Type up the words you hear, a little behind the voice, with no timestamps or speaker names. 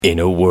In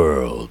a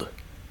world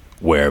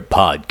where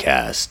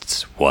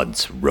podcasts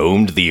once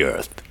roamed the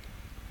earth,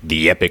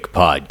 the Epic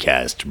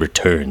Podcast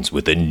returns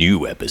with a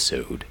new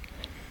episode,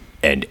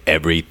 and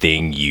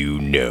everything you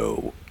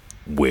know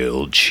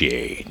will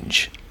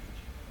change.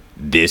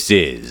 This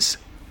is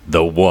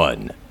the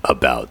one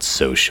about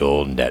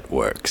social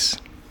networks.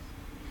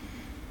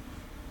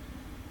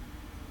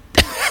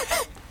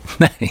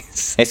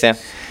 Nice. Hey, Sam.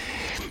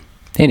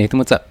 Hey, Nathan,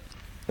 what's up?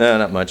 No,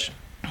 not much.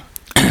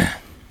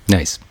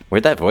 Nice.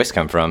 Where'd that voice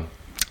come from?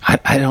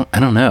 I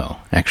don't know,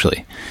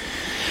 actually.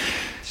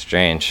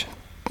 Strange.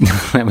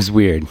 That was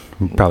weird.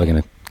 I'm probably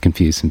going to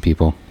confuse some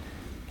people.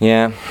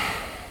 Yeah.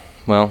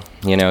 Well,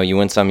 you know, you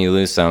win some, you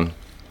lose some.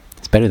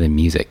 It's better than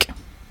music.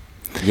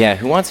 Yeah,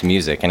 who wants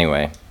music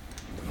anyway?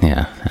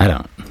 Yeah,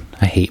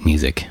 I hate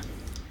music.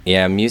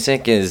 Yeah,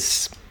 music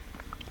is...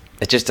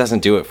 It just doesn't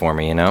do it for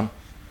me, you know?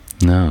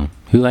 No.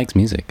 Who likes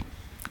music?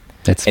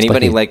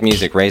 Anybody like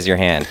music? Raise your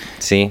hand.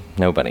 See?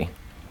 Nobody.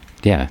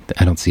 Yeah,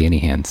 I don't see any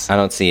hands. I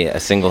don't see a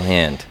single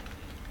hand.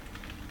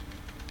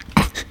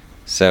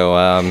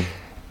 So,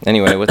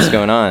 anyway, what's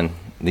going on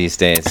these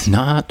days?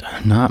 Not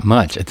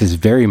much. At this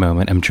very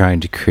moment, I'm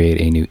trying to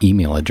create a new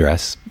email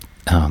address.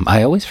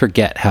 I always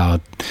forget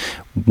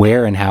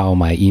where and how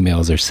my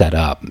emails are set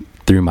up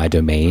through my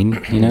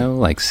domain,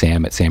 like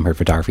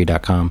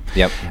sam@samheardphotography.com.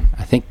 Yep.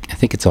 I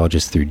think it's all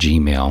just through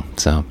Gmail.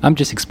 So I'm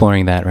just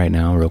exploring that right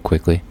now real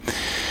quickly.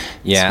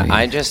 Yeah,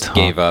 I just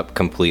gave up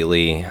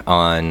completely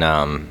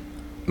on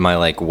my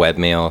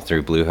webmail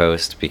through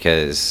Bluehost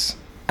because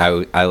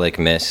I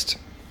missed.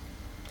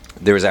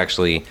 There was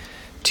actually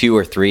 2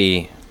 or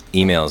 3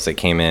 emails that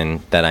came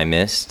in that I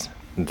missed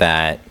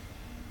that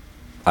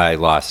I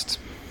lost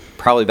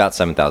probably about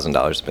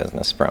 $7,000 of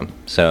business from.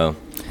 So.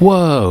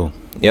 Whoa.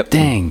 Yep.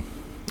 Dang.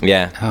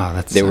 Yeah. Oh,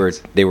 that's.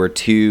 They were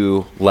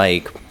 2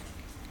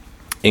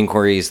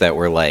 inquiries that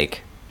were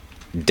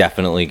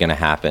definitely going to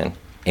happen,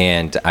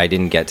 and I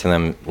didn't get to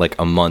them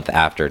a month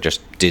after.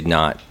 Just did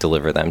not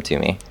deliver them to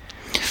me.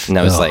 And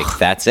I was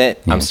that's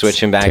it. Yeah, I'm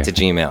switching back to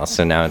Gmail.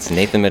 So now it's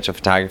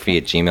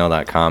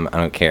nathanmitchellphotography@gmail.com. I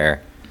don't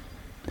care.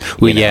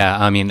 Well, yeah,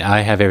 I mean,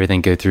 I have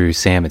everything go through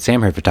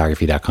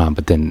sam@samheardphotography.com,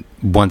 but then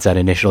once that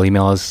initial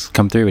email has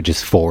come through, it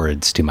just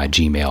forwards to my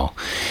Gmail,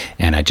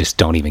 and I just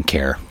don't even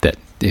care that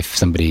if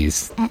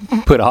somebody's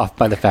put off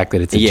by the fact that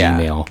it's a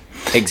Gmail.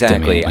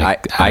 Exactly. Domain,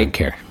 I don't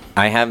care.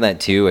 I have that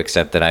too,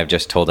 except that I've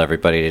just told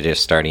everybody to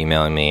just start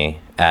emailing me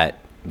at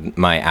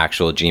my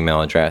actual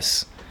Gmail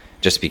address,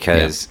 just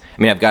because,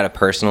 I mean, I've got a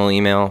personal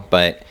email,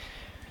 but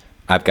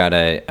I've got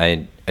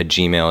a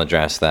Gmail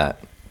address that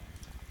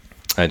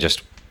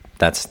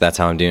that's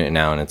how I'm doing it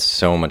now, and it's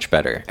so much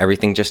better.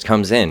 Everything just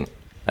comes in.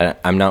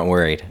 I'm not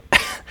worried.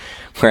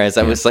 Whereas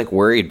I was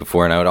worried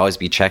before, and I would always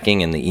be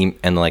checking in the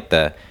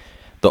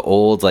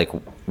old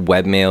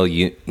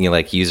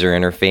webmail user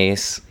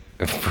interface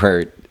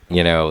for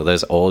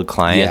those old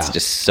clients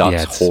just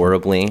sucks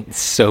horribly. It's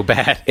so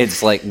bad.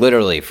 It's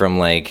literally from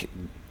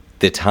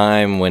the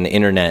time when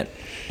internet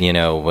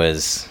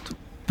was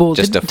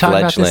just a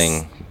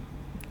fledgling.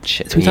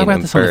 Did we talk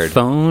about this on the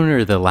phone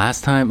or the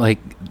last time?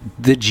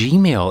 The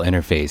Gmail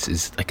interface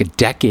is a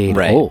decade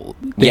old.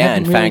 They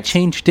haven't really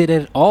changed it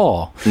at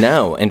all.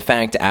 No, in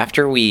fact,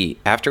 after we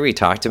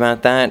talked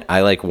about that,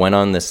 I went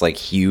on this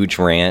huge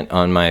rant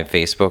on my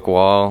Facebook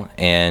wall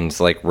and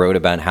wrote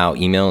about how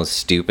email is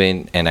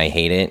stupid and I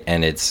hate it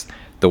and it's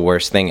the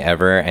worst thing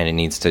ever and it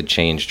needs to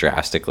change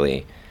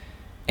drastically.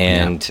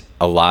 And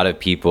a lot of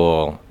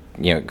people,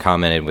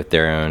 commented with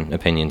their own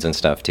opinions and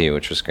stuff too,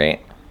 which was great.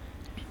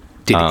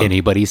 Did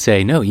anybody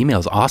say, no,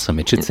 email's awesome,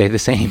 it should say the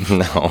same?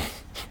 No.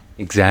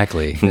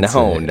 Exactly.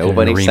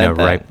 Nobody said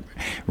that.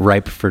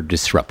 Ripe for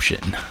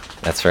disruption.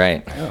 That's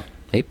right. Oh.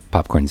 Hey,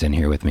 Popcorn's in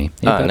here with me.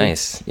 Hey, buddy.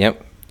 Nice.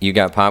 Yep. You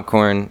got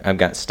Popcorn. I've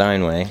got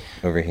Steinway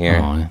over here.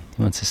 Oh,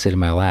 he wants to sit in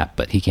my lap,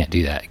 but he can't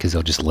do that because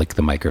he'll just lick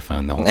the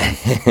microphone the whole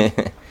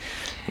time.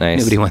 Nice.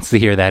 Nobody wants to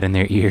hear that in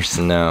their ears.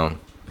 No.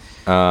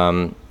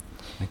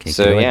 Okay,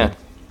 so yeah,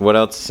 what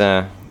else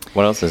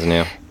is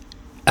new?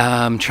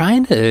 I'm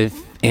trying to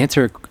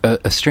answer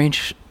a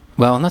strange.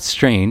 Well, not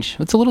strange.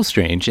 It's a little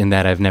strange in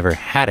that I've never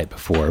had it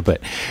before,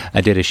 but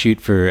I did a shoot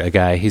for a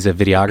guy. He's a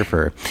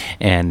videographer,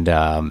 and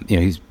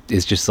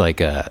he's just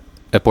a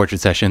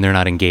portrait session. They're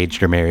not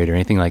engaged or married or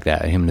anything like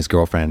that. Him and his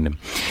girlfriend. And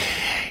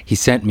he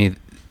sent me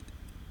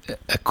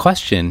a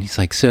question. He's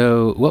like,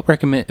 "So, what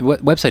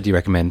website do you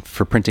recommend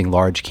for printing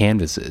large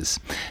canvases?"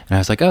 And I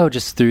was like, "Oh,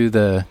 just through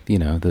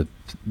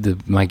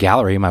my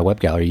gallery, my web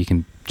gallery. You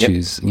can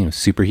choose,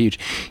 super huge."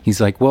 He's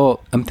like,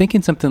 "Well, I'm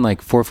thinking something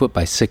 4 foot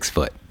by 6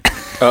 foot."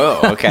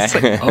 Oh,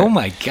 okay. Oh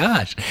my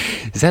gosh,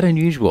 is that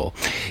unusual?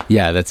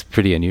 Yeah, that's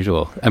pretty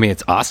unusual. I mean,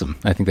 it's awesome.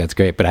 I think that's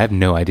great, but I have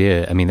no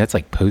idea. I mean, that's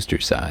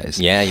poster size.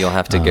 Yeah, you'll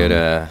have to go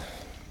to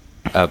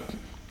a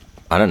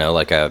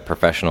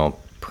professional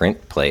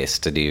print place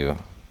to do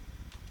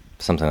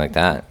something like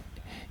that.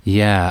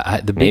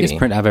 Yeah, the biggest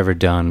print I've ever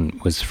done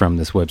was from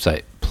this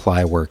website,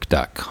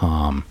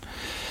 plywork.com.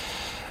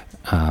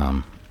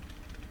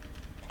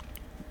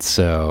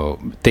 So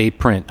they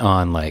print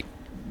on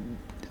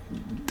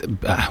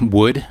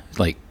wood,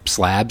 like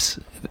slabs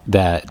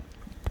that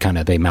kind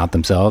of they mount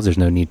themselves. There's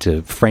no need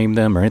to frame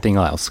them or anything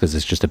else because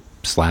it's just a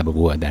slab of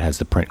wood that has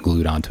the print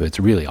glued onto it. It's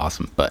really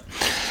awesome. But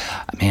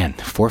man,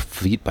 4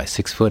 feet by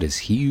 6 foot is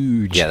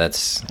huge. Yeah,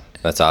 that's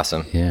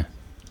awesome. Yeah.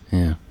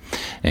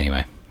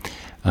 Anyway,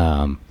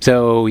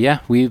 so yeah,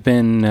 we've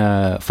been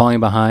falling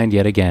behind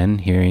yet again,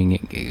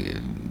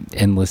 hearing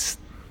endless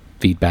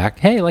feedback.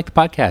 Hey, I like the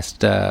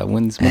podcast.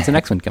 When's the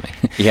next one coming?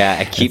 Yeah,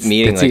 I keep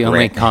meeting. That's the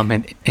only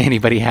comment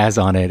anybody has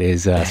on it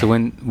is, so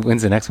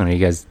when's the next one? Are you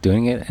guys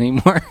doing it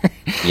anymore?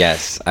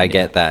 Yes, I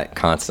get that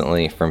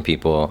constantly from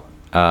people.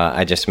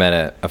 I just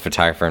met a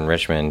photographer in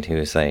Richmond who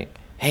was like,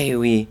 "Hey,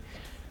 we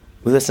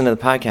listen to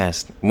the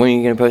podcast. When are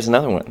you going to post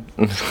another one?"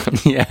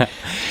 Yeah.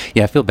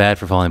 I feel bad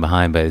for falling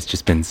behind, but it's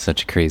just been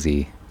such a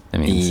crazy. I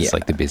mean, it's just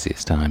like the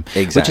busiest time.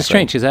 Exactly. Which is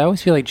strange because I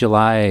always feel like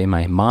July in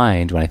my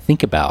mind, when I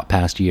think about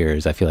past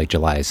years, I feel like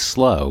July is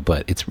slow,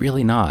 but it's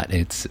really not.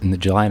 It's in the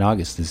July and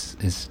August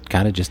is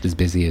kind of just as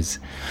busy as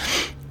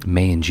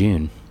May and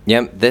June.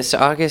 Yep. This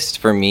August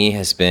for me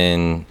has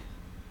been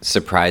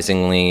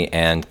surprisingly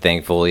and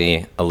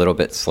thankfully a little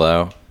bit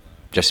slow,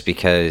 just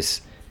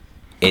because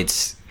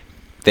it's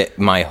that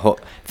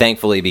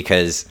thankfully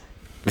because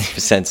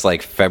since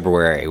like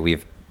February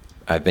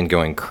I've been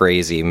going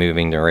crazy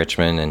moving to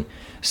Richmond and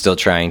still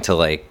trying to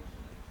like,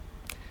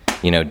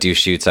 do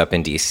shoots up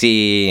in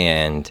DC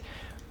and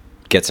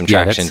get some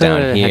traction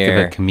down here.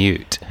 Heck of a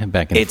commute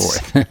back and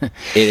forth. It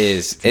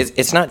is.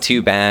 It's not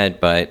too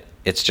bad, but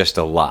it's just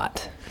a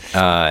lot.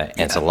 And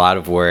it's a lot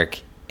of work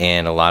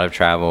and a lot of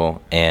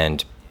travel.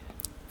 And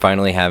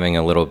finally having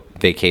a little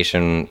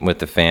vacation with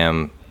the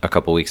fam a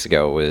couple weeks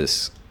ago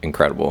was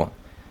incredible.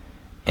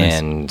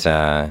 Nice.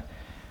 And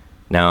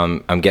now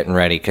I'm getting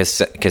ready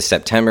because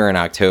September and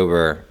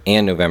October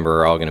and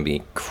November are all going to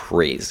be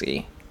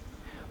crazy.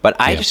 But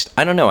I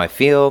don't know. I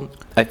feel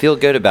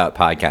good about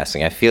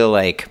podcasting. I feel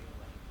like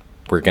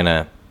we're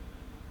gonna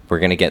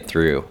get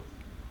through.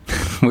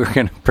 We're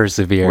gonna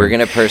persevere. We're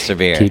gonna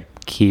persevere.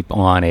 Keep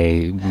on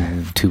a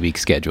 2-week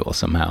schedule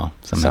somehow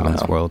in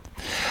this world.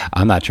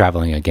 I'm not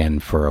traveling again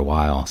for a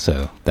while,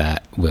 so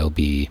that will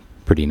be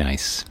pretty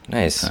nice.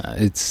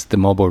 It's the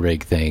mobile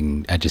rig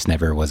thing. I just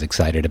never was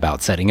excited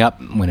about setting up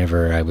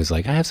whenever I was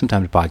like, I have some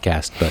time to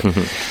podcast, but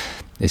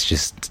it's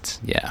just,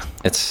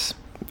 it's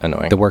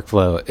annoying. The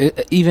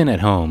workflow, even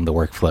at home, the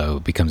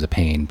workflow becomes a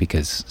pain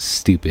because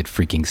stupid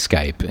freaking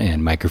Skype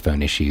and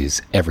microphone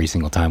issues every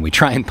single time we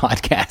try and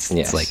podcast.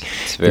 Yes, it's like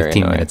it's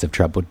 15 minutes of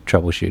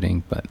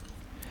troubleshooting, but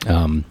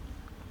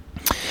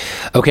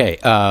okay,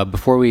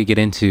 before we get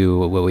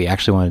into what we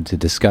actually wanted to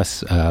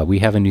discuss, we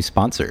have a new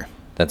sponsor.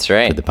 That's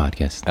right. For the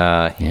podcast.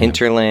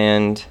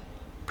 Hinterland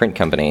Print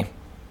Company.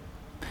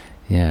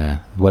 Yeah.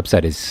 The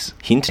website is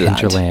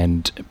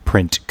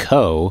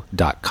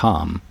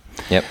hinterlandprintco.com.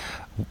 Yep.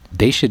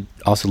 They should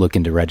also look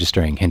into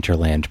registering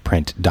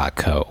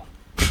hinterlandprint.co.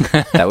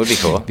 That would be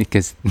cool.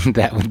 Because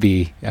that would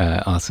be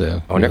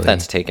also I wonder if really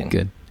that's taken.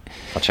 Good.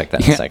 I'll check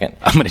that in a second.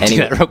 I'm going to do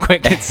that real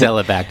quick and sell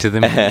it back to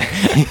them.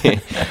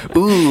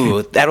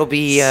 Ooh, that'll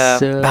be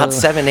about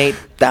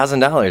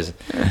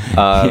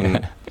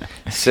 $7,000-$8,000.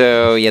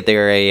 So yeah,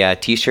 they're a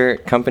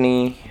t-shirt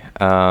company,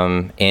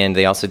 and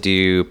they also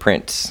do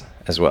prints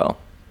as well.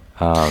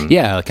 Kind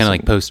of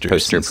like poster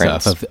and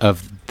prints stuff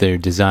of their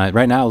design.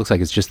 Right now, it looks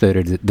like it's just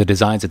the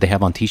designs that they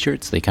have on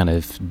t-shirts. They kind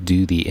of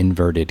do the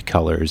inverted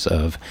colors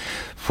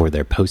for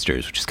their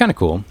posters, which is kind of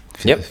cool.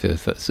 So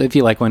if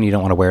you like one, you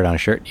don't want to wear it on a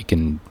shirt, you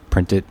can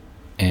print it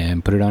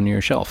and put it on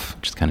your shelf,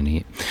 which is kind of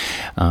neat.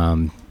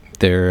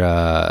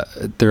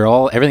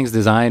 Everything's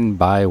designed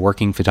by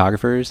working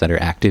photographers that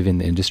are active in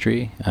the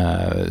industry.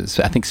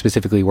 So I think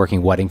specifically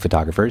working wedding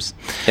photographers.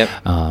 Yep.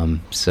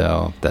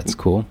 So that's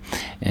cool.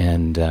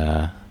 And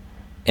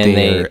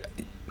they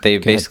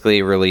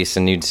basically release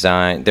a new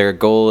design. Their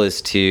goal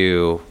is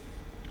to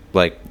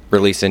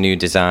release a new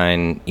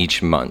design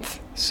each month.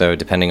 So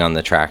depending on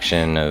the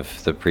traction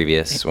of the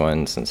previous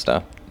ones and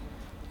stuff.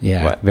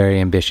 Yeah, very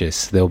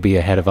ambitious. They'll be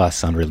ahead of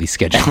us on release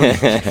schedule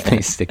if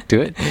they stick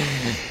to it.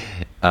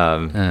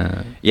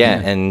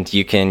 And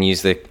you can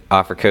use the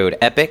offer code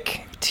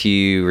EPIC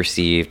to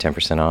receive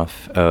 10%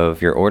 off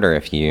of your order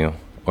if you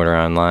order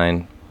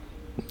online.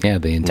 Yeah,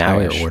 the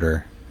entire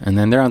order. And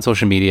then they're on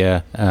social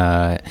media,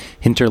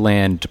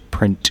 Hinterland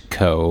Print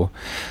Co.,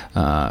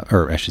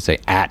 or I should say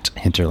at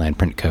Hinterland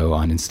Print Co.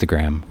 on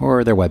Instagram,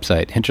 or their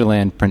website,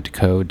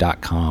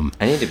 hinterlandprintco.com.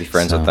 I need to be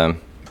friends with them.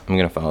 I'm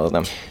going to follow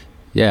them.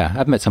 Yeah,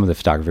 I've met some of the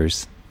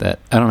photographers that,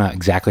 I don't know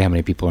exactly how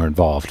many people are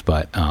involved,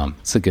 but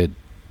it's a good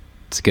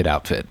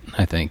outfit,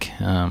 I think.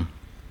 No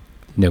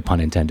pun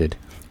intended.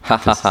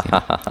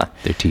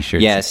 Their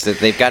t-shirts. Yes,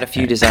 they've got a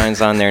few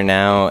designs on there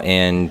now,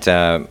 and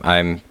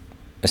I'm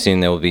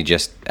assuming they will be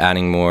just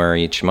adding more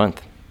each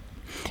month.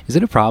 Is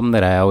it a problem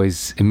that I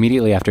always,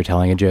 immediately after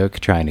telling a joke,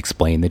 try and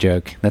explain the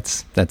joke?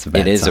 That's a bad sign.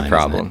 It is a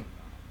problem.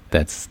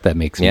 That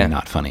makes me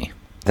not funny.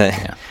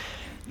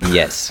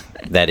 Yes,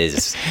 that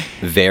is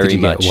very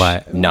much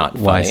not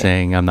funny. Why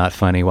saying I'm not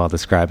funny while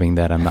describing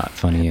that I'm not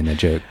funny in a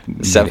joke?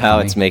 Somehow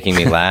it's making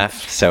me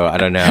laugh, so I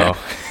don't know.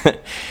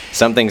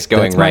 Something's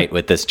going right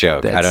with this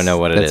joke. I don't know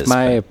what it is. That's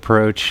my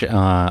approach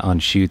on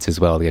shoots as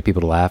well, to get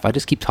people to laugh. I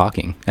just keep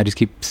talking. I just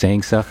keep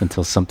saying stuff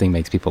until something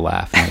makes people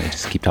laugh, and I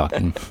just keep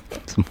talking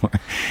some more.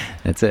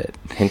 That's it.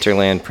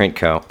 Hinterland Print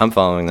Co. I'm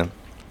following them.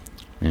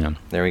 Yeah.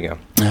 There we go.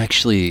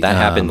 Actually, that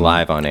happened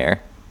live on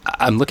air.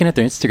 I'm looking at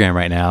their Instagram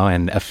right now,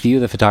 and a few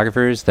of the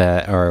photographers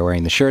that are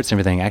wearing the shirts and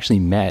everything actually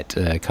met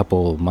a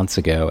couple months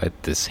ago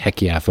at this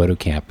Heck Yeah Photo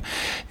Camp.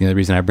 The other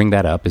reason I bring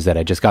that up is that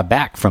I just got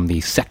back from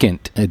the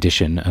second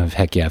edition of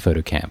Heck Yeah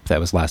Photo Camp. That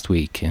was last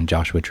week in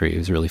Joshua Tree. It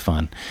was really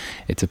fun.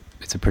 It's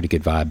a pretty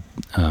good vibe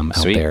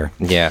out there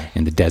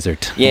in the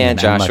desert. Yeah, and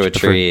Joshua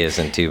Tree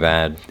isn't too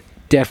bad.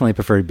 Definitely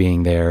preferred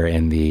being there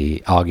in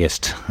the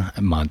August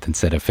month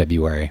instead of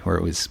February, where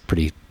it was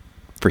pretty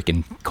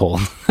freaking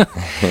cold.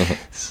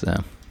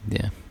 So,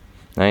 yeah.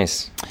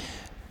 Nice.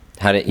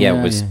 How did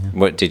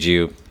what did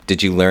you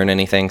learn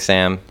anything,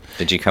 Sam?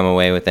 Did you come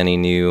away with any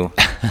new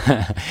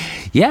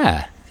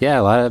Yeah,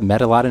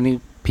 met a lot of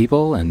new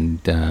people,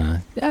 and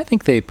I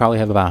think they probably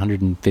have about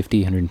 150,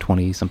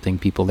 120 something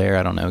people there.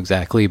 I don't know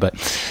exactly, but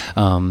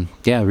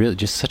really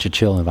just such a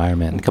chill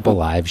environment. A couple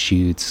live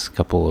shoots, a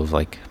couple of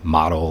like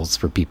models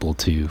for people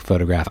to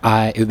photograph.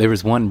 There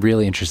was one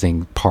really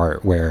interesting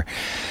part where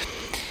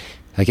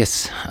I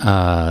guess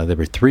there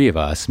were three of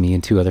us, me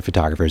and two other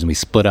photographers, and we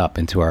split up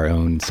into our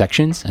own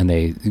sections, and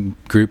they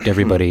grouped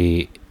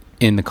everybody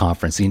in the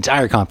conference, the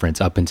entire conference,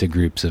 up into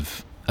groups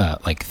of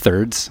like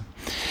thirds.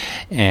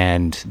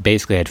 And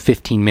basically I had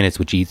 15 minutes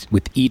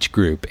with each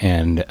group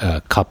and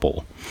a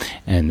couple,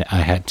 and I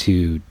had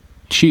to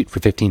shoot for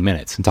 15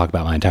 minutes and talk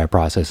about my entire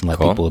process and let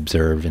people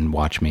observe and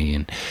watch me.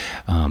 And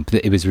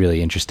it was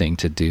really interesting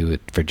to do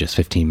it for just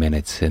 15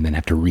 minutes and then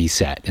have to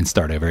reset and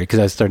start over, because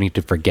I was starting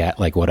to forget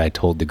like what I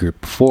told the group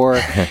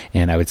before,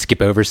 and I would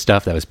skip over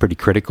stuff that was pretty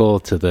critical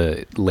to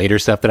the later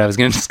stuff that I was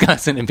going to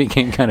discuss, and it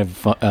became kind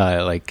of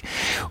like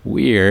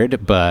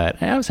weird,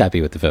 but I was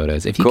happy with the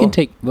photos. If you can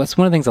that's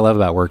one of the things I love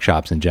about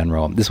workshops in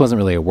general. This wasn't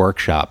really a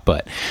workshop,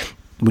 but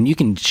when you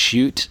can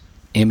shoot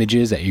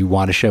images that you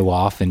want to show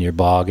off in your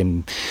blog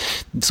and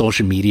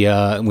social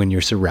media when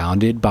you're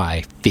surrounded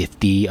by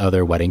 50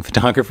 other wedding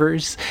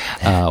photographers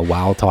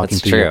while talking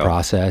through your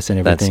process and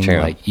everything,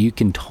 like you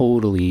can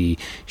totally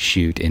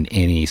shoot in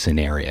any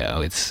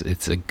scenario. It's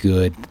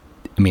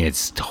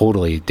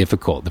totally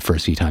difficult the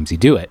first few times you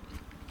do it,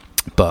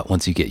 but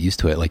once you get used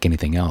to it, like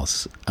anything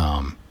else,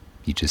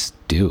 you just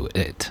do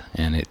it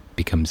and it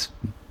becomes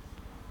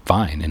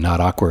fine and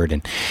not awkward.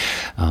 And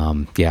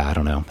I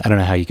don't know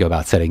how you go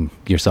about setting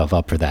yourself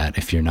up for that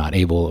if you're not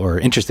able or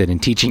interested in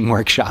teaching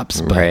workshops,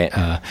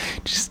 but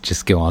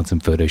just go on some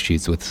photo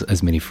shoots with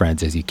as many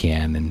friends as you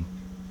can, and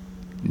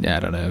I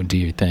don't know, do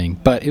your thing.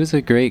 But it was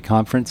a great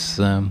conference.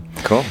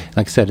 Cool.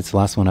 Like I said, it's the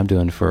last one I'm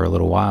doing for a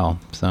little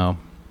while, so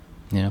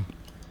yeah.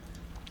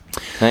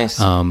 Nice.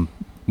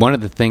 One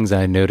of the things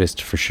I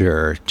noticed for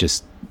sure,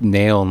 just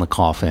nail in the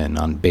coffin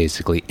on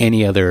basically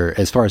any other,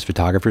 as far as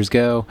photographers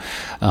go,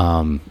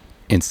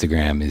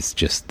 Instagram is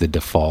just the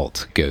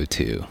default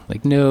go-to.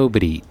 Like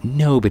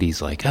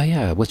nobody's like, oh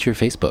yeah, what's your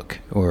Facebook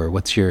or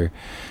what's your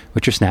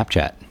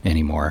Snapchat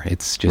anymore.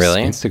 It's just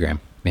Instagram.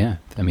 Yeah,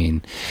 I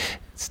mean,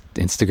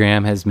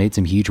 Instagram has made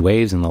some huge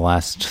waves in the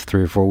last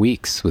 3 or 4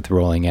 weeks with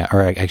rolling out,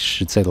 or I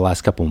should say the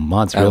last couple of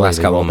months. Really,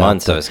 last couple of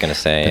months, I was going to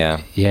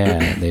say,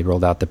 yeah, they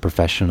rolled out the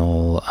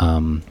professional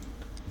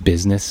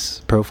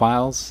business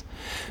profiles,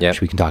 which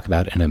we can talk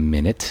about in a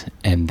minute,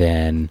 and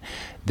then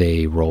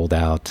they rolled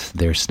out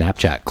their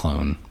Snapchat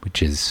clone,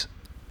 which is,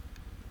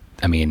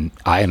 I mean,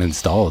 I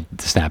uninstalled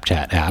the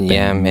Snapchat app,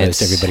 and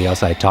most everybody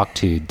else I talked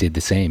to did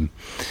the same.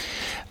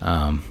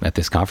 At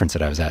this conference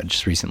that I was at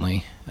just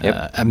recently.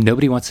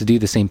 Nobody wants to do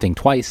the same thing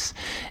twice,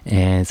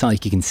 and it's not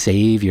like you can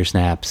save your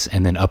snaps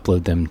and then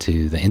upload them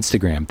to the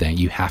Instagram thing.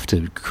 You have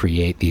to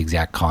create the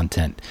exact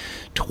content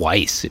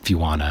twice if you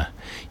want to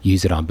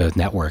use it on both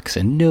networks,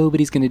 and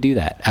nobody's going to do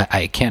that.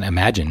 I can't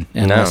imagine,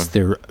 unless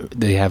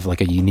they have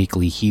like a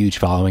uniquely huge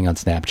following on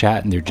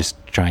Snapchat and they're just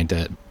trying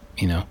to,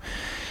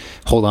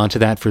 hold on to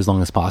that for as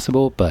long as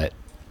possible. But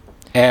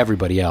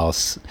everybody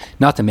else,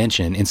 not to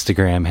mention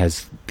Instagram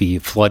has the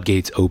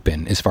floodgates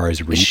open as far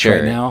as reach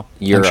right now.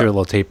 I'm sure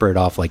they'll taper it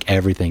off like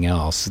everything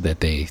else that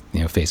they,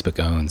 Facebook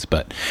owns.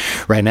 But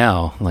right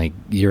now, like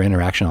your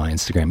interaction on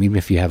Instagram, even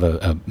if you have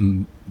a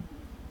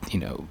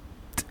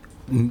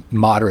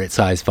moderate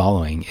size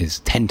following, is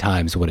 10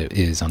 times what it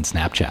is on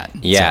Snapchat.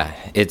 Yeah,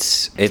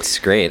 so it's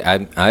great.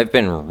 I've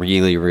been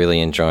really, really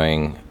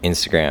enjoying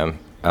Instagram.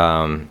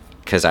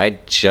 Because I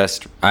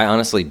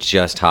honestly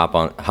just hopped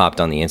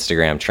on the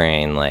Instagram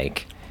train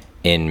like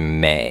in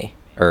May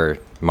or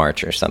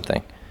March or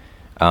something.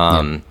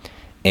 And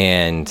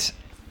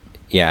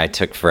I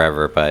took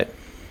forever, but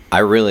I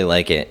really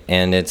like it.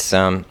 And it's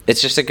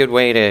just a good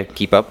way to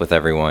keep up with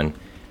everyone.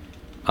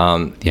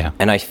 Yeah.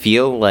 And I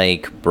feel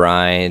like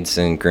brides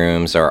and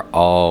grooms they're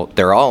all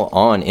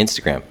on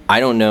Instagram. I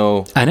don't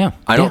know. I know.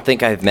 I don't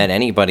think I've met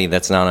anybody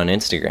that's not on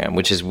Instagram,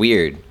 which is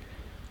weird.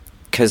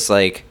 Cause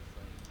like,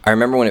 I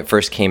remember when it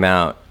first came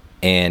out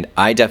and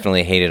I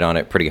definitely hated on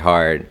it pretty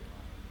hard.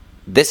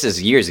 This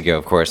is years ago,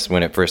 of course,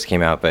 when it first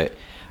came out, but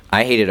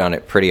I hated on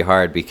it pretty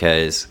hard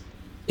because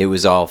it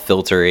was all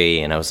filtery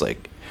and I was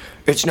like,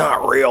 it's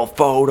not real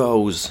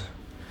photos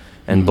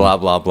and blah,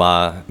 blah,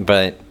 blah.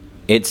 But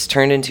it's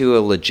turned into a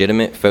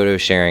legitimate photo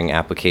sharing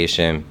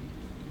application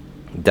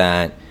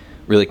that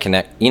really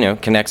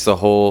connects the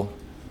whole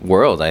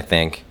world, I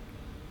think.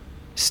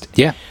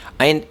 Yeah.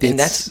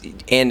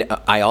 And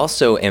I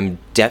also am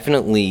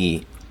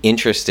definitely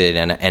interested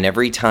and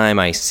every time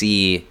I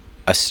see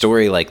a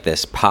story like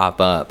this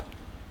pop up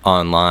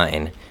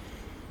online,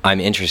 I'm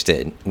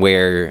interested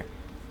where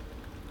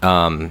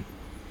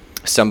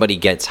somebody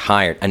gets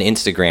hired, an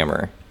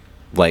Instagrammer,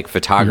 like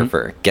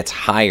photographer, gets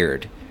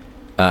hired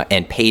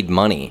and paid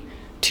money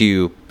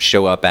to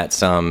show up at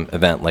some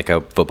event like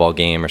a football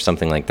game or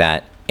something like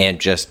that and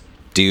just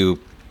do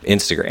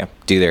Instagram,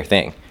 do their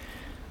thing.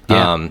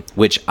 Yeah.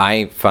 Which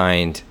I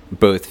find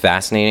both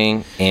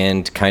fascinating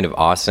and kind of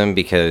awesome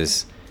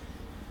because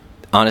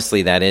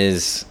honestly, that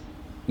is,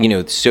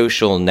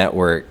 social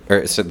network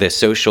or so the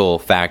social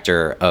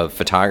factor of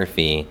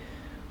photography,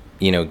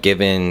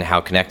 given how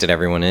connected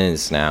everyone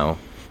is now,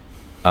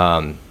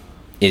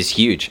 is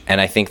huge. And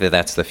I think that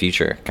that's the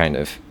future kind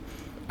of,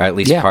 or at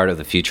least part of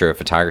the future of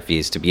photography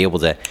is to be able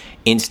to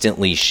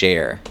instantly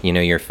share,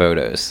 your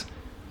photos.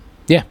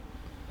 Yeah,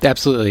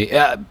 absolutely.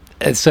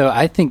 So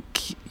I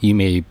think you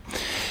may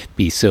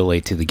be so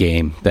late to the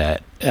game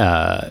that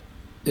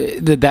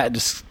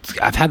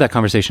I've had that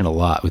conversation a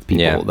lot with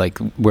people, like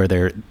where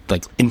they're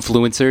like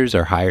influencers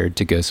are hired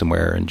to go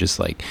somewhere and just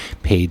like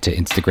paid to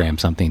Instagram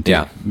something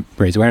to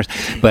raise awareness.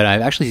 But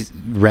I've actually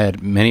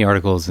read many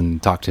articles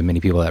and talked to many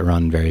people that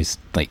run various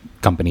like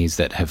companies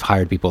that have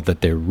hired people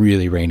that they're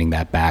really reining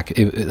that back.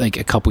 Like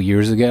a couple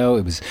years ago,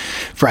 it was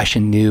fresh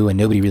and new and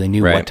nobody really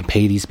knew what to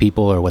pay these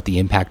people or what the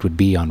impact would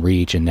be on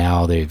reach. And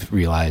now they've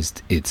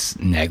realized it's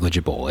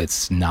negligible.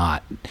 It's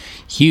not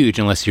huge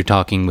unless you're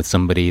talking with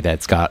somebody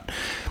that's got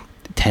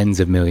tens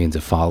of millions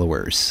of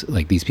followers.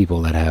 Like these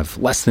people that have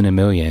less than 1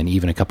 million,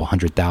 even a couple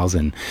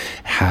 100,000,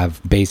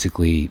 have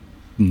basically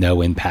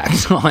no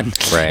impact on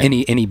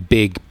any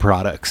big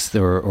products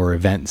or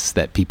events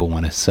that people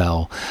want to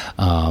sell.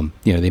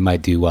 They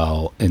might do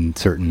well in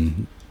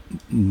certain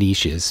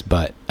niches,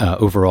 but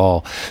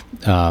overall,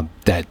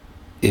 that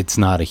it's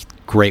not a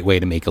great way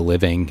to make a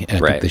living. I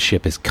think the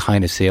ship has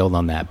kind of sailed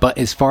on that. But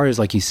as far as,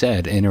 like you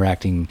said,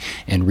 interacting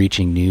and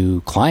reaching new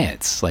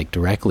clients, like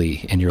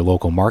directly in your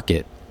local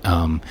market,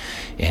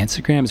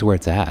 Instagram is where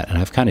it's at. And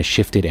I've kind of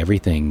shifted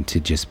everything to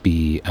just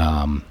be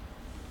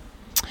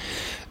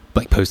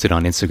like posted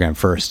on Instagram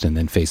first and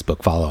then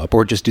Facebook follow up,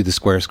 or just do the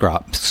square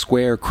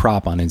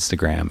crop on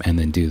Instagram and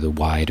then do the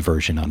wide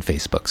version on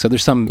Facebook. So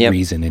there's some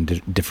reason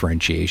and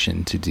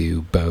differentiation to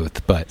do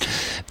both. But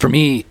for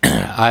me,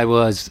 I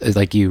was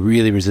like you,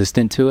 really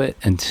resistant to it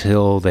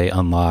until they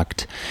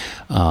unlocked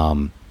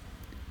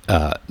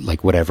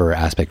like whatever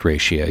aspect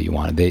ratio you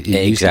wanted. It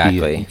used to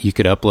be, you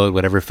could upload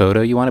whatever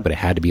photo you wanted, but it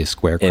had to be a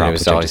square crop, and it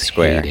was always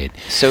square. Hated.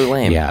 So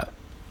lame.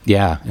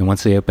 Yeah. And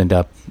once they opened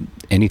up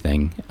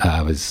anything,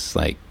 I was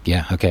like,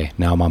 okay,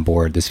 now I'm on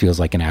board. This feels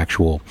like an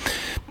actual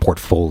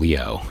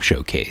portfolio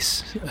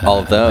showcase.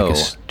 Although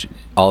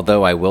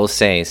I will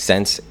say,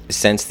 since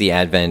the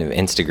advent of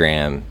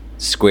Instagram,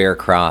 square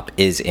crop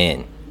is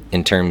in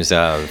terms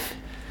of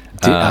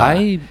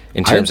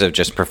of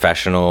just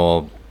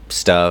professional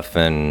stuff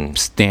and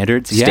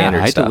standards.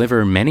 I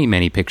deliver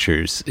many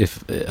pictures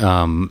if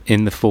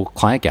in the full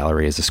client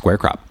gallery is a square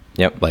crop.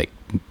 Like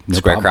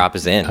square crop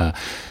is in.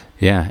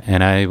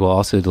 And I will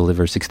also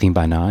deliver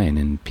 16:9,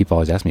 and people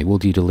always ask me, well,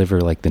 do you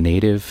deliver like the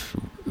native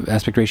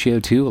aspect ratio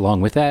too along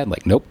with that?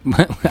 Like, nope.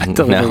 I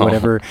deliver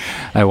whatever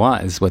I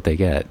want is what they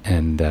get,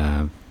 and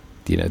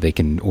they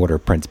can order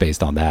prints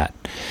based on that.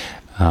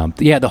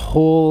 The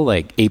whole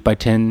like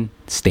 8x10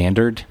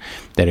 standard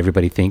that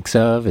everybody thinks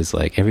of is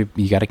like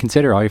you got to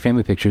consider all your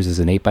family pictures as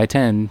an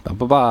 8x10, blah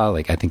blah blah.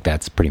 Like I think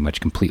that's pretty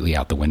much completely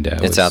out the window.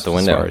 It's out the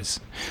window.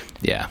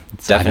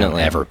 Definitely. I don't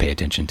ever pay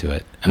attention to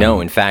it. No,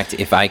 in fact,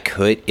 if I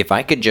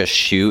could just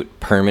shoot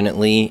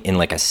permanently in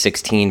like a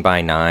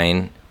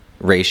 16:9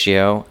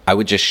 ratio, I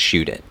would just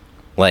shoot it.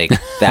 Like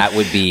that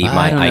would be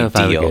my I don't know ideal. If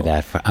I would go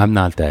that far. I'm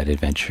not that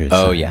adventurous.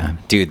 Oh yeah,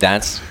 dude,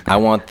 I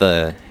want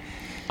the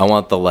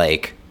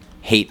like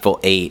Hateful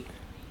Eight,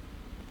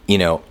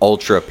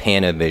 ultra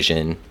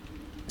Panavision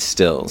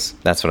stills.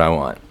 That's what I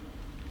want.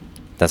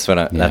 That's what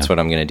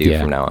I'm gonna do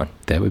from now on.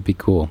 That would be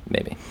cool.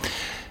 Maybe.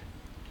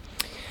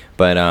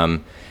 But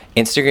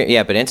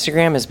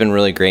Instagram has been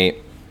really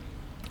great.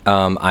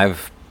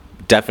 I've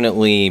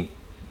definitely,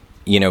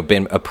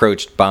 been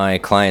approached by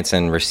clients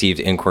and received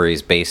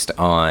inquiries based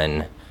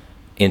on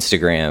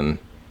Instagram,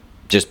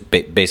 just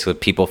basically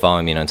people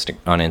following me on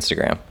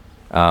Instagram,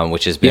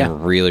 which has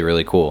been really,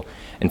 really cool.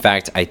 In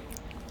fact, I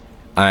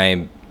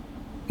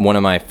one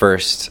of my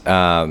first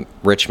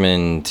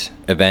Richmond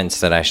events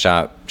that I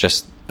shot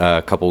just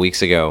a couple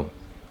weeks ago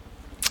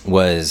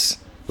was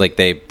like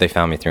they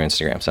found me through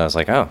Instagram. So I was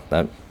like, oh,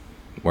 that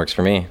works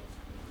for me.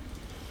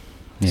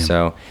 Yeah.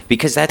 So,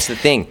 because that's the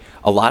thing,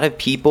 a lot of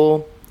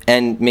people,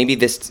 and maybe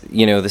this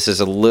is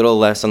a little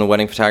less on the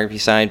wedding photography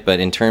side, but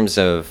in terms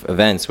of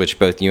events, which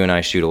both you and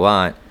I shoot a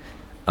lot,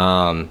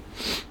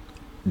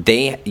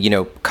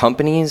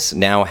 companies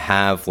now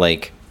have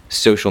like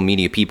social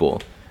media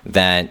people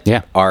that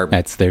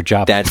that's their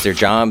job. That's their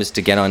job, is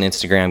to get on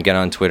Instagram, get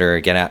on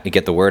Twitter,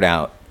 get the word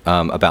out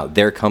about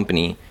their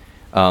company,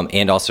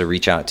 and also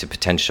reach out to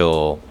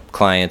potential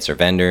clients or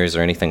vendors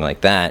or anything like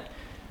that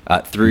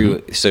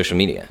through social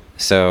media.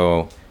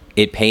 So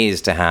it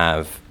pays to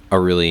have a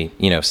really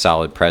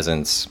solid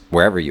presence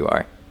wherever you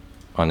are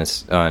on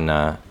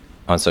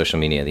social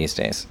media these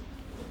days.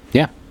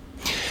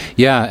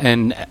 Yeah,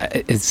 and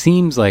it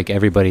seems like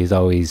everybody's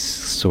always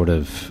sort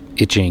of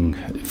itching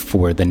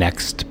for the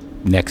next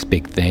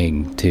big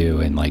thing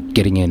too, and like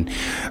getting in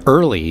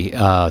early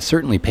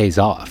certainly pays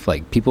off.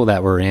 Like people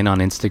that were in on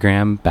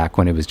Instagram back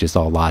when it was just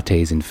all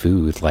lattes and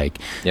food, like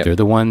they're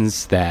the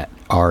ones that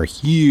are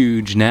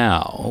huge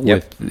now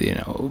with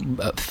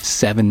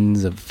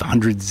sevens of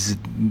hundreds,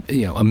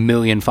 a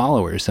million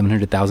followers,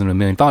 700,000 to a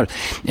million followers,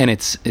 and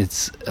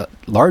it's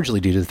largely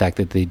due to the fact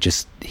that they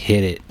just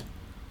hit it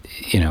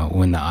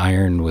when the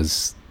iron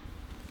was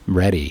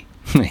ready.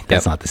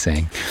 That's not the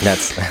saying.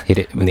 That's hit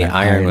it when the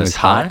iron was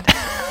hot.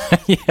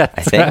 Yeah,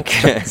 I think.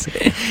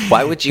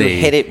 Why would you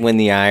hit it when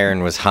the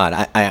iron was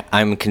hot?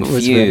 I'm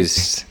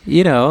confused.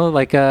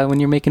 Like when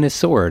you're making a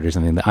sword or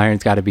something, the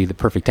iron's got to be the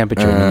perfect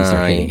temperature when you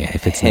start hitting it.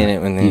 If it's hit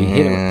it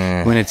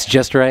when it's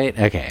just right.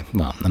 Okay,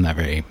 well, I'm not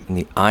very.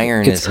 The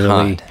iron is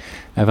early. Hot.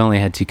 I've only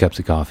had 2 cups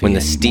of coffee. When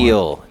the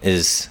steel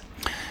is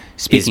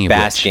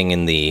basking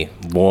in the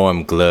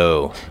warm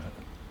glow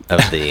of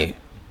the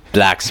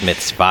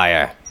blacksmith's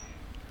fire,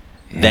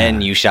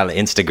 then you shall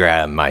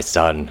Instagram, my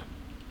son.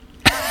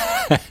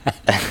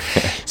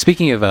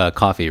 Speaking of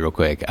coffee, real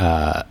quick,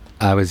 I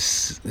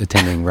was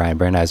attending Ryan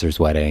Brandheiser's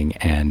wedding,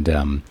 and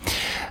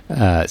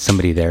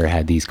somebody there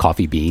had these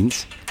coffee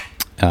beans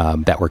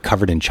that were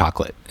covered in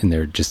chocolate, and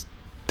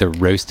they're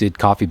roasted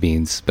coffee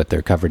beans, but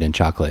they're covered in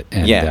chocolate.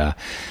 And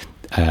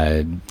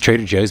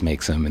Trader Joe's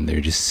makes them, and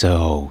they're just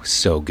so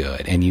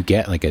good, and you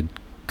get like a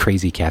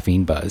crazy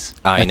caffeine buzz.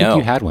 I know.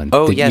 Think you had one.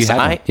 Oh, yes,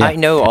 I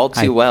know all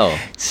too well.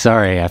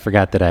 Sorry, I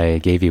forgot that I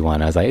gave you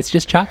one. I was like, it's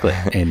just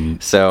chocolate.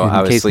 And so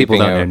in case people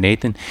don't know,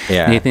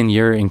 Nathan,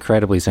 you're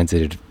incredibly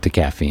sensitive to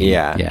caffeine.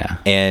 Yeah.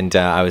 And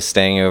I was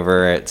staying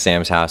over at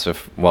Sam's house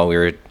while we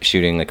were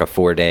shooting like a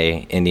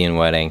 4-day Indian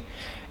wedding,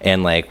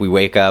 and like we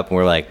wake up and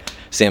we're like,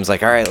 Sam's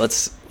like, all right,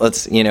 let's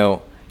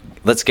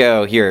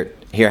go here,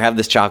 have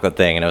this chocolate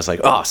thing. And I was like,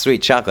 oh,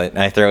 sweet chocolate.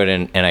 And I throw it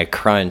in and I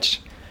crunch,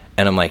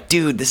 and I'm like,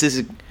 dude, this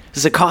is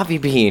a coffee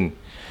bean.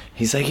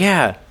 He's like,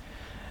 yeah.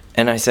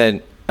 And I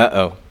said,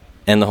 uh-oh.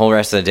 And the whole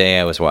rest of the day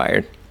I was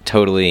wired.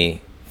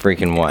 Totally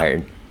freaking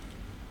wired.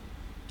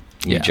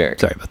 You jerk.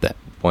 Sorry about that.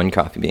 1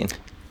 coffee bean.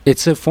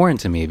 It's so foreign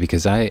to me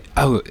because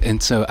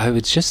and so I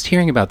was just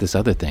hearing about this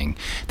other thing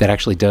that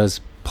actually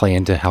does play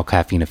into how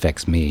caffeine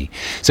affects me.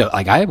 So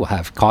like I will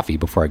have coffee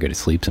before I go to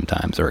sleep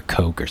sometimes, or a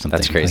Coke or something.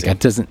 That's crazy.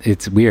 Like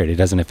it's weird. It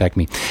doesn't affect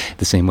me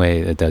the same way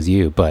it does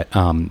you. But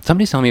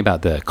somebody's telling me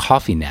about the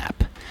coffee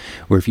nap,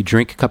 where if you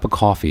drink a cup of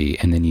coffee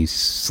and then you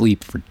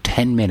sleep for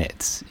 10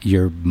 minutes,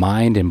 your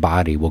mind and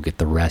body will get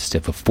the rest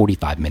of a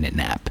 45-minute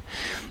nap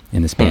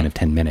in the span of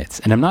 10 minutes.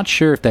 And I'm not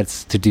sure if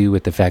that's to do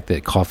with the fact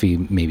that coffee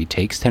maybe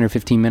takes 10 or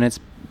 15 minutes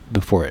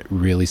before it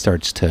really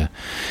starts to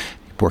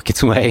work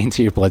its way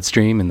into your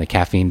bloodstream and the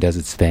caffeine does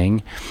its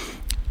thing,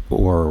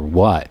 or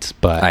what.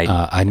 But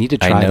I need to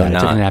try that. I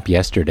took a nap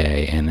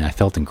yesterday and I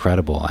felt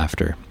incredible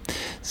after.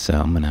 So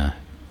I'm gonna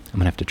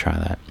have to try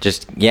that.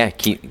 Just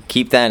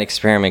keep that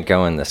experiment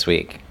going this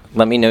week.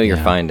 Let me know your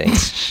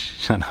findings.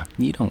 Shut up.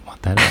 You don't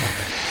want that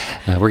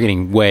at all. We're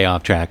getting way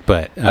off track,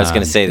 but I was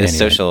going to say the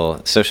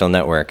social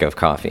network of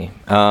coffee.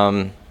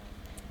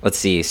 Let's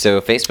see.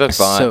 So Facebook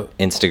bought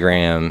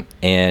Instagram,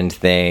 and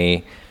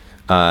they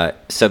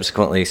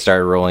subsequently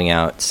started rolling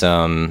out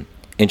some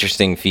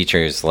interesting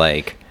features,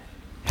 like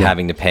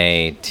having to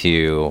pay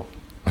to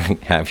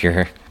have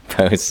your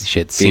posts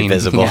be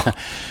visible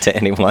to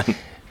anyone.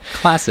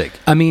 Classic.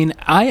 I mean,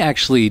 I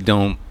actually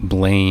don't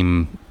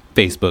blame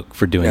Facebook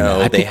for doing that.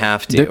 No, they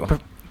have to.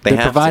 They're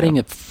providing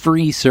a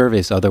free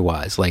service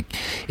otherwise. Like,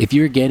 if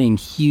you're getting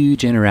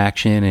huge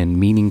interaction and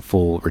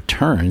meaningful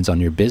returns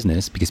on your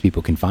business because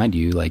people can find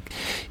you, like,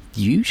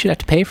 you should have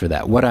to pay for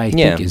that. What I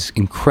think is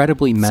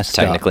incredibly messed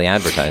up. Technically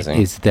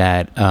advertising. Is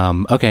that,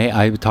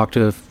 I talked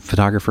to a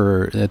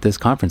photographer at this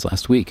conference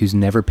last week who's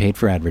never paid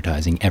for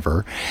advertising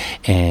ever.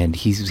 And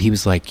he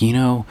was like,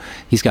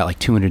 he's got like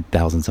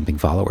 200,000 something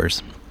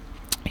followers.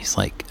 He's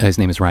like, his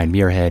name is Ryan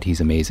Muirhead. He's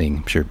amazing.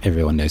 I'm sure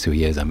everyone knows who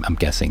he is. I'm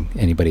guessing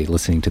anybody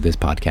listening to this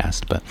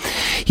podcast. But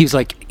he was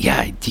like,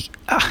 yeah, do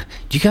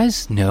you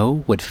guys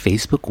know what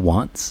Facebook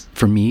wants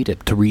for me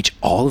to reach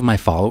all of my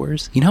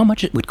followers? You know how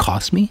much it would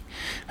cost me?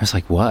 I was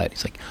like, what?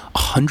 He's like,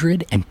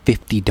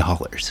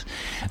 $150.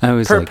 I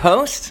was per like,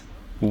 post?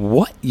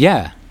 what?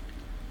 Yeah.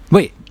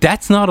 Wait,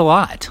 that's not a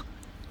lot.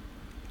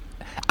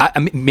 I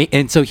mean,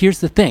 and so here's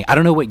the thing. I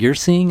don't know what you're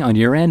seeing on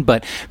your end,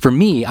 but for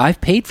me, I've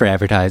paid for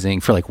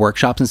advertising for like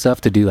workshops and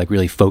stuff to do like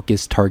really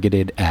focused,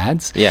 targeted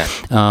ads. Yeah.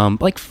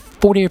 Like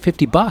 $40 or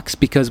 $50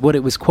 because what it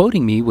was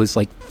quoting me was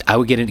like I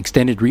would get an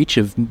extended reach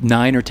of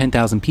 9 or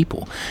 10,000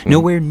 people.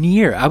 Nowhere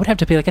near. I would have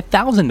to pay like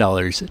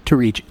 $1,000 to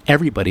reach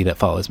everybody that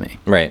follows me.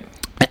 Right.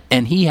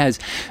 And he has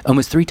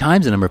almost 3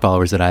 times the number of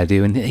followers that I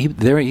do, and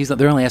they're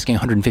only asking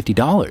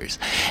 $150.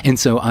 And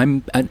so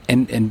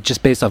and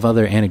just based off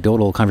other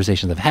anecdotal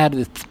conversations I've had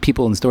with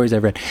people and stories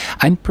I've read,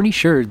 I'm pretty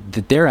sure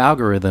that their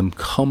algorithm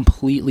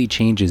completely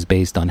changes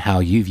based on how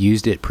you've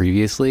used it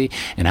previously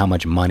and how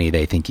much money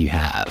they think you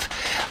have,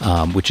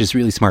 which is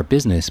really smart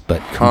business,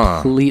 but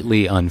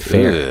completely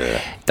unfair.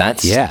 Ugh.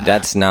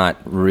 That's not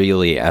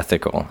really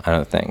ethical, I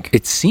don't think.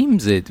 It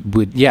seems it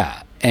would,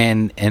 yeah.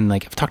 And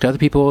like I've talked to other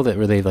people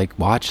where they've like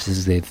watched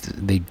this,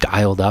 they've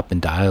dialed up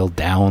and dialed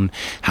down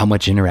how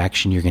much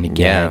interaction you're going to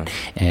get,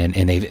 and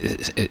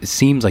it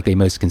seems like they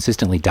most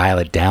consistently dial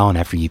it down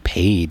after you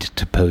paid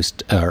to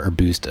post or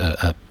boost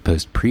a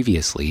post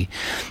previously.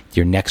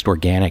 Your next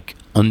organic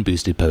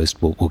unboosted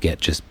post will get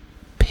just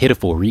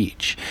pitiful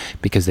reach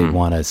because they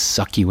want to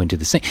suck you into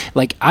the same.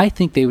 Like I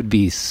think they would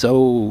be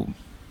so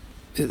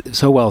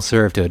well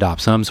served to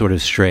adopt some sort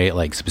of straight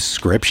like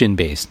subscription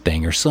based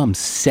thing or some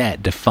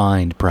set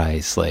defined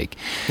price, like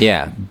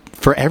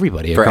for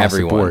everybody for across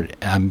everyone. the board.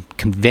 I'm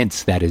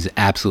convinced that is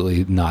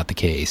absolutely not the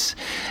case,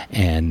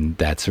 and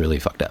that's really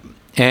fucked up.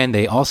 And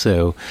they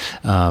also,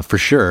 for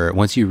sure,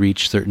 once you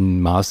reach certain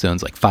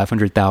milestones like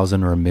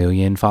 500,000 or 1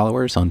 million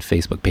followers on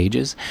Facebook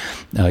pages,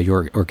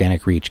 your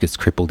organic reach gets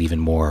crippled even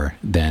more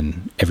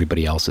than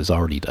everybody else's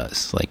already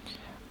does. Like.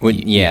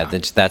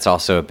 That's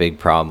also a big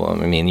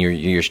problem. I mean,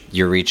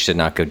 your reach should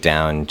not go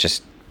down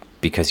just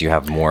because you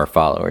have more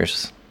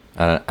followers.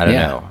 I don't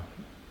know.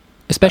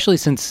 Especially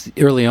since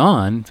early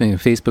on,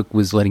 Facebook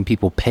was letting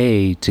people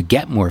pay to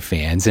get more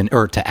fans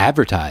or to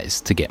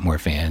advertise to get more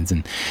fans,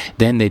 and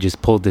then they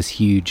just pulled this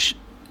huge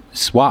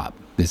swap.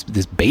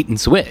 This bait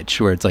and switch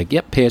where it's like,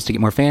 yep, pay us to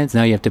get more fans.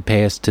 Now you have to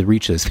pay us to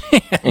reach those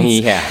fans.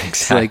 Yeah,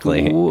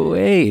 exactly. It's like,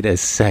 wait a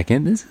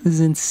second, this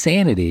is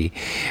insanity.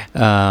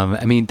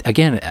 I mean,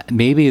 again,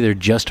 maybe they're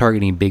just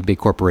targeting big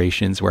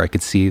corporations where I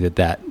could see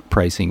that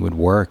pricing would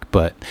work.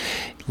 But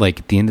like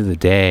at the end of the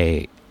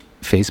day,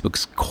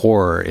 Facebook's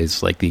core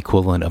is like the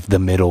equivalent of the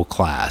middle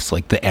class,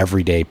 like the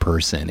everyday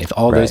person. If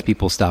all those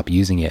people stop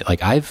using it,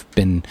 like I've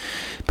been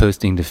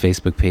posting to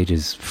Facebook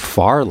pages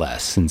far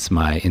less since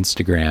my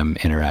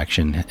Instagram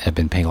interaction. I've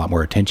been paying a lot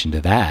more attention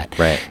to that.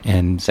 Right.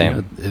 And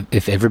same.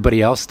 If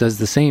everybody else does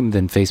the same,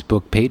 then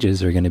Facebook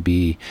pages are going to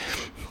be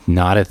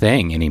not a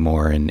thing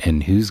anymore,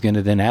 and who's going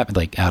to then have,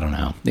 like, I don't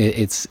know.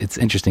 It's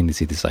interesting to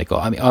see the cycle.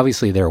 I mean,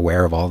 obviously they're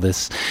aware of all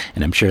this,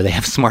 and I'm sure they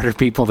have smarter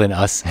people than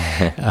us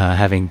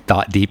having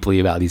thought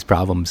deeply about these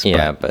problems.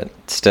 Yeah, but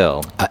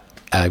still,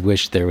 I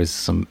wish there was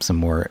some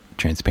more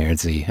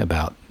transparency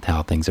about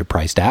how things are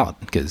priced out,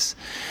 because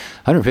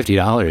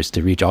 $150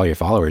 to reach all your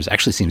followers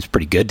actually seems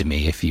pretty good to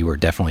me. If you were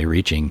definitely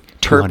reaching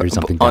 200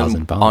 something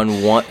thousand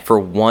followers for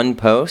one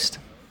post.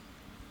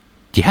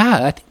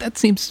 Yeah, I think that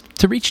seems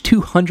to reach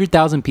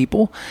 200,000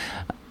 people.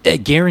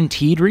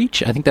 Guaranteed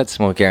reach. I think that's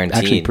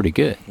actually pretty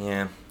good.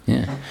 Yeah.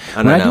 Yeah.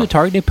 When I do a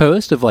targeted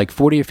post of like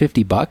 $40 or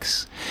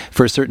 $50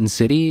 for a certain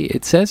city,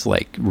 it says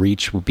like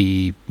reach will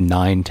be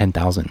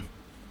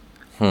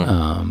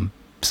 9,000-10,000.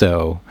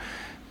 So,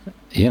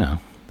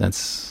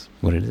 that's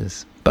what it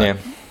is. But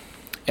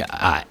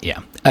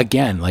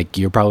again, like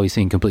you're probably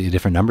seeing completely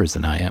different numbers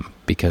than I am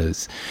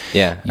because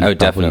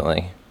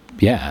definitely.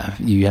 Yeah,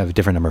 you have a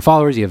different number of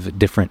followers. You have a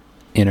different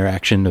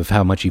interaction of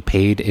how much you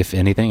paid, if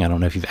anything. I don't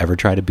know if you've ever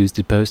tried a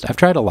boosted post. I've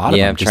tried a lot of them.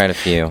 Yeah, I've tried a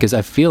few. Because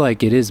I feel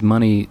like it is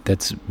money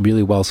that's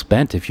really well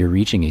spent if you're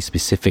reaching a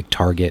specific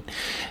target.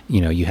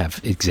 You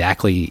have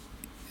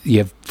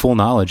full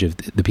knowledge of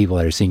the people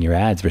that are seeing your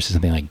ads versus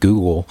something like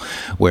Google,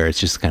 where it's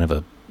just kind of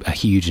a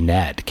huge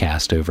net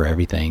cast over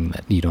everything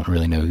that you don't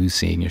really know who's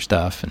seeing your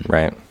stuff. And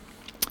right.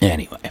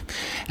 Anyway,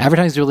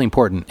 advertising is really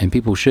important, and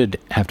people should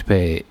have to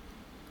pay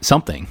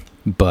something.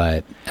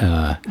 But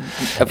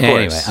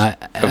anyway,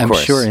 I'm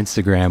sure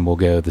Instagram will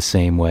go the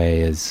same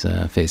way as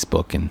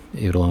Facebook, and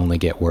it'll only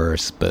get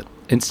worse. But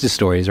Insta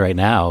Stories right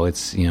now,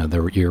 it's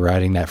you're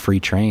riding that free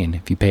train.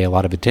 If you pay a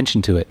lot of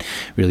attention to it,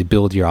 really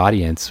build your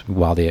audience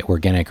while the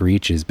organic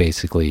reach is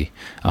basically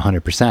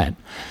 100%.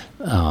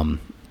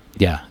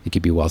 It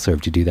could be well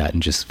served to do that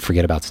and just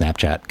forget about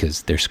Snapchat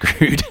because they're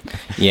screwed.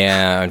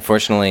 Yeah,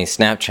 unfortunately,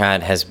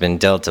 Snapchat has been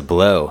dealt a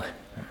blow.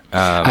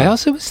 I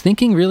also was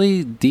thinking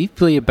really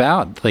deeply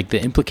about like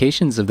the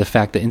implications of the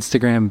fact that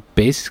Instagram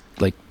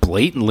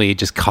blatantly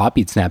just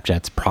copied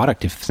Snapchat's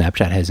product. If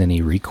Snapchat has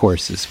any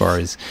recourse as far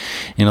as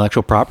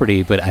intellectual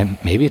property, but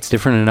maybe it's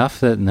different enough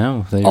that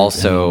no.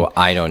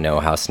 I don't know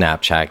how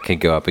Snapchat could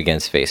go up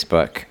against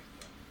Facebook.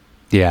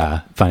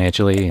 Yeah,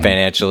 financially,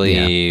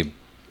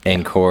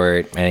 in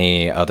court,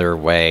 any other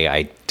way.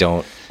 I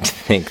don't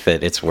think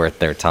that it's worth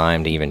their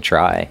time to even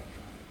try.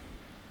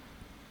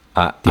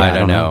 I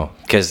don't know,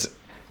 because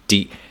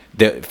the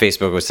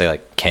Facebook would say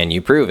like, "Can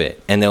you prove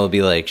it?" And they'll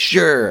be like,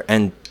 "Sure."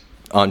 And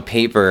on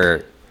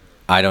paper,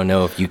 I don't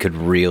know if you could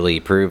really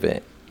prove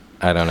it.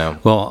 I don't know.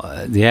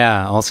 Well,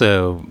 yeah.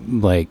 Also,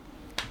 like,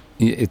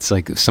 it's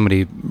like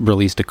somebody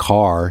released a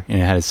car and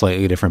it had a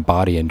slightly different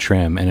body and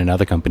trim, and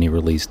another company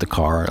released a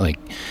car, like,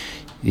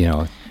 you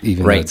know,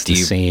 even though it's the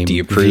same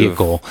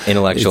vehicle,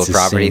 intellectual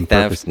property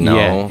theft? No,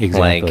 yeah,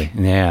 exactly.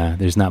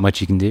 There's not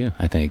much you can do,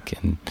 I think,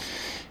 and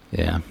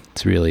yeah,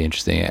 it's really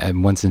interesting.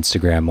 And once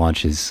Instagram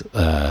launches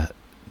the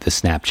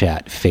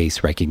Snapchat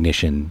face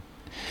recognition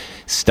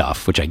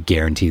stuff, which I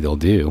guarantee they'll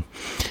do,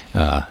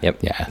 Yeah,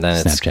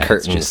 then it's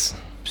curtains.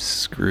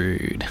 Just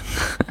screwed.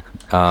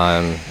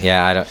 I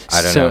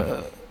don't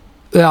know.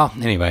 Well,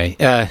 anyway,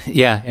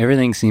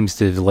 everything seems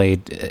to have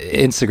laid.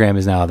 Instagram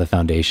is now the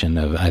foundation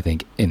of, I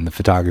think, in the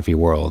photography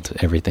world,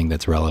 everything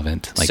that's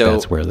relevant. Like,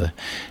 that's where the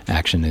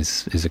action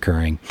is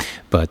occurring.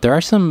 But there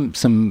are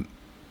some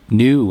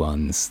new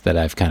ones that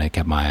I've kind of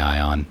kept my eye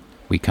on.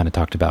 We kind of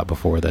talked about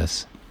before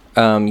this.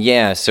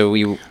 So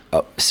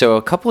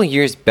a couple of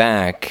years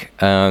back,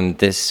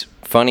 this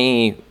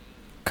funny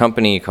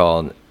company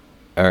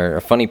a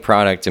funny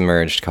product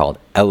emerged called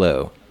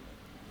Ello.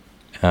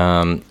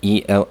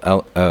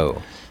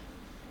 ELLO.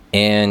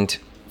 And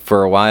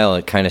for a while,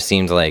 it kind of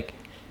seemed like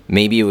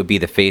maybe it would be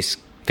the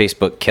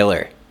Facebook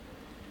killer.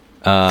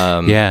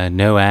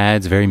 No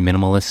ads, very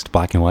minimalist,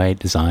 black and white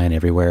design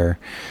everywhere.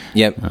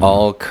 Yep,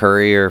 all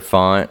Courier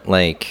font,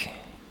 right?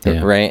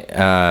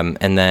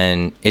 And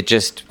then it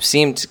just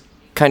seemed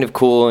kind of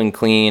cool and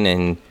clean,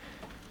 and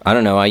I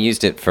don't know, I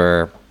used it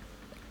for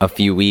a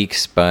few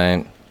weeks,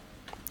 but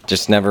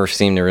just never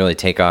seemed to really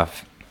take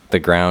off the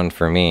ground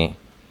for me.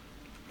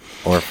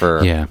 Or for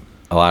a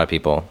lot of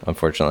people,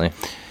 unfortunately.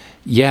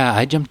 Yeah,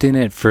 I jumped in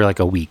it for like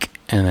a week,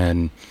 and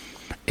then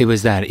it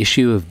was that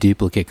issue of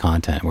duplicate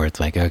content where it's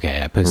like,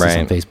 okay, I post this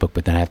on Facebook,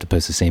 but then I have to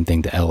post the same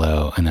thing to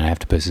Ello, and then I have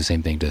to post the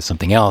same thing to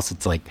something else.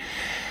 It's like,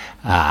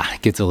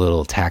 it gets a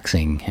little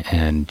taxing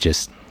and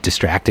just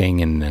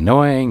distracting and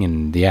annoying,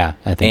 and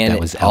I think that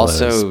was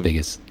Ello's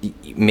biggest.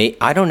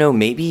 I don't know,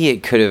 maybe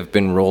it could have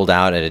been rolled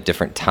out at a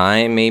different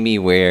time, maybe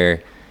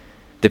where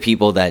the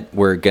people that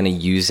were going to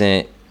use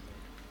it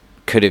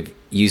could have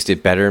used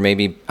it better.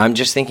 Maybe I'm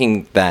just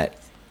thinking that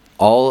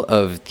all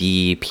of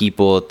the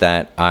people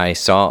that I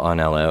saw on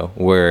Ello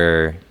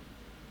were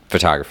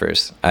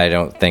photographers. I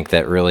don't think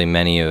that really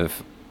many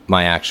of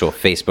my actual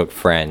Facebook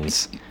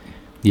friends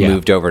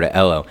moved over to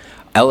Ello.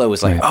 Ello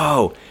was like,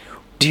 oh,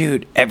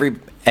 dude,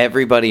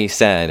 everybody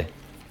said,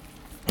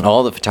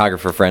 all the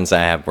photographer friends I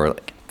have were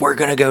like, we're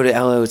gonna go to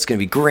Ello. It's gonna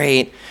be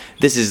great.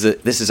 This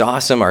is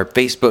awesome. Our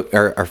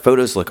our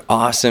photos look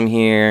awesome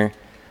here.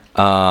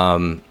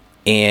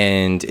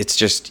 And it's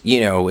just,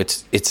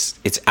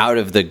 it's out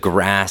of the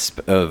grasp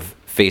of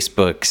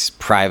Facebook's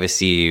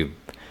privacy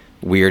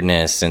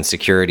weirdness and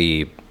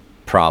security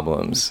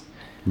problems,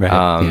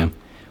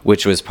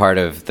 which was part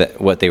of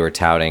what they were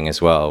touting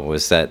as well,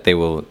 was that they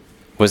will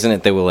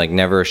like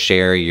never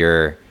share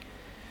your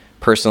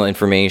personal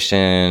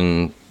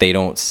information. They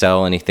don't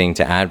sell anything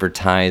to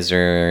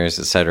advertisers,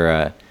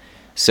 etc.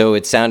 So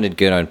it sounded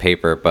good on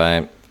paper,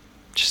 but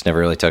just never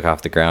really took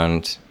off the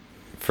ground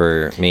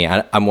for me.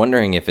 I'm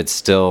wondering if it's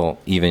still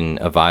even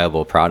a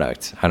viable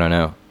product. I don't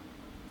know.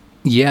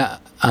 Yeah,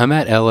 I'm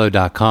at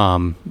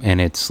Ello.com, and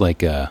it's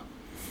like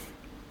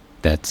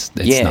that's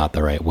not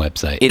the right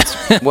website.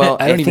 It's well,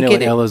 I don't even know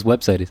what Ello's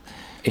website is.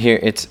 Here,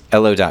 it's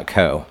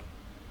Ello.co.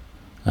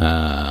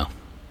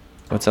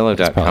 What's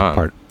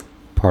Ello.com?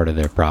 Part of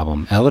their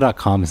problem.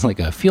 Ello.com is like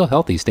a feel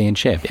healthy, stay in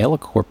shape. Ello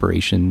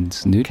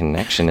Corporation's new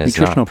connection is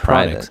nutritional not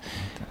private.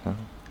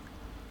 Products.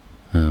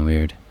 Oh,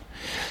 weird.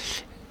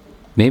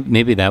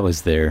 Maybe that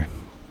was their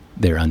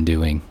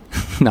undoing,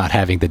 not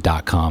having the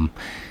 .com.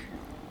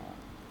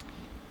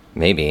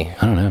 Maybe.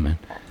 I don't know, man.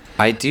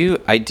 I do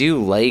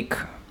like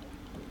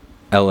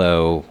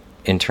Ello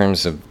in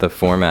terms of the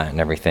format and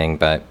everything,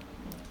 but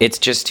it's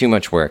just too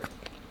much work.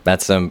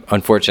 That's the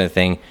unfortunate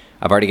thing.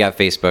 I've already got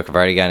Facebook. I've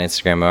already got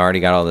Instagram. I've already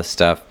got all this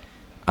stuff.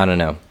 I don't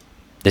know.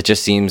 It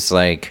just seems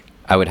like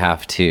I would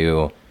have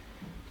to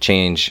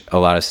change a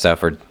lot of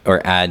stuff or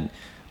add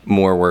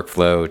more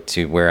workflow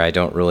to where I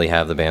don't really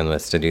have the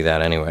bandwidth to do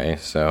that anyway.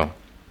 So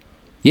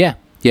yeah,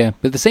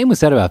 but the same was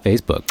said about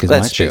Facebook, because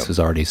MySpace true. was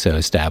already so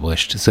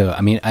established. So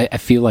I mean, I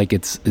feel like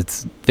it's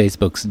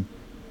Facebook's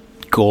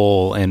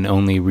goal and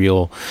only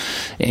real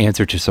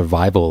answer to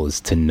survival is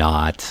to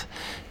not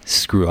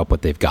screw up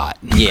what they've got.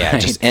 Yeah,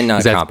 right? and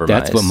not compromise.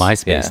 That's what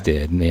MySpace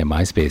did. And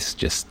MySpace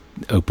just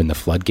opened the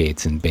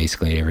floodgates, and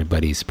basically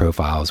everybody's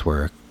profiles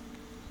were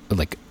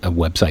like a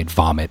website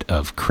vomit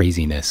of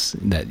craziness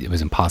that it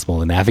was impossible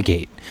to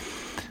navigate.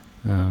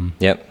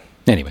 Yep.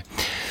 Anyway,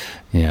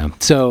 yeah.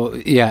 So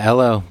yeah,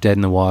 Ello, Dead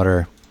in the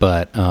Water,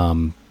 but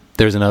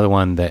there's another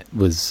one that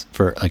was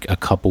for like a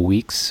couple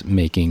weeks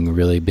making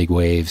really big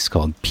waves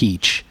called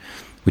Peach,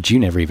 which you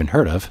never even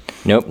heard of.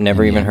 Nope,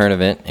 never even heard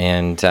of it.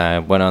 And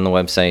went on the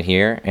website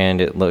here, and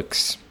it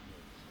looks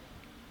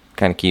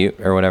kind of cute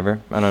or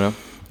whatever. I don't know.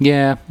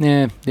 Yeah,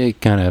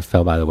 it kind of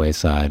fell by the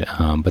wayside.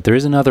 But there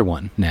is another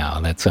one now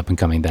that's up and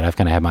coming that I've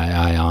kind of had my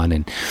eye on,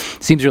 and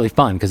it seems really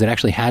fun because it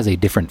actually has a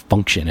different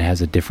function. It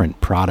has a different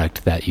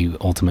product that you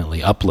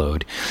ultimately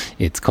upload.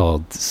 It's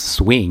called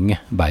Swing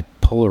by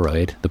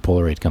Polaroid, the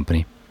Polaroid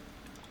company.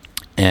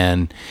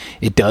 And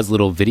it does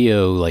little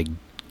video like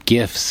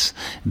GIFs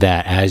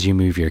that as you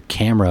move your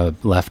camera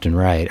left and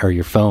right, or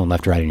your phone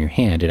left and right in your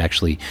hand, it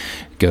actually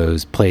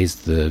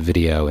plays the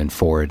video in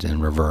forward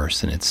and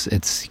reverse. And it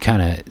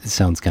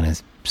sounds kind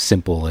of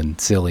simple and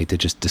silly to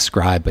just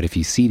describe, but if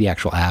you see the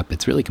actual app,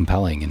 it's really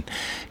compelling and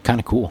kind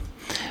of cool.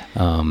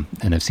 And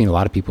I've seen a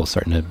lot of people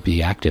starting to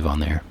be active on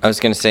there. I was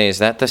going to say, is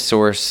that the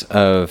source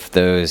of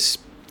those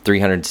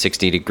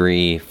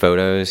 360-degree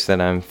photos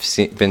that I've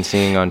been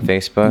seeing on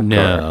Facebook?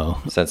 No.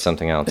 Or is that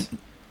something else?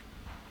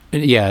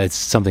 Yeah, it's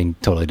something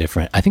totally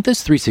different. I think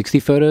those 360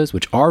 photos,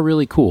 which are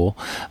really cool,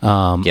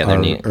 they're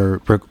neat.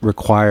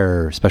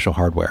 Require special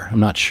hardware. I'm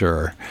not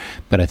sure,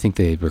 but I think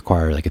they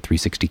require like a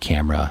 360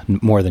 camera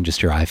more than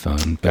just your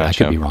iPhone. But Gotcha. I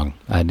could be wrong.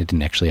 I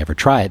didn't actually ever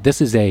try it. This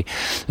is a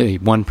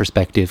one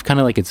perspective, kind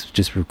of like it's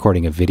just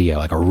recording a video,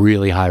 like a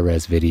really high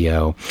res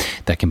video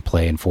that can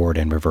play in forward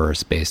and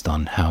reverse based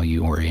on how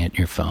you orient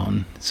your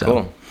phone.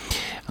 So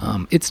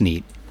Cool. It's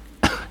neat,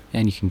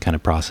 and you can kind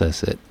of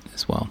process it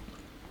as well.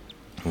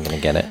 I'm going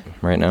to get it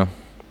right now.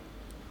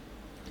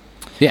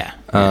 Yeah, check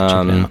it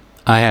out.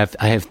 I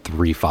have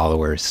 3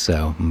 followers,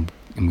 so I'm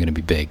going to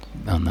be big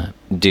on that.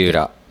 Dude,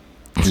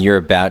 you're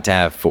about to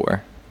have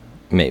 4,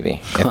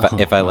 maybe.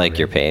 If I like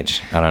your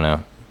page. I don't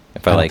know.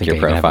 If I like your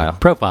profile.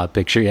 Profile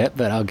picture yet,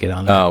 but I'll get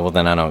on that. Oh, well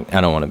then I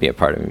don't want to be a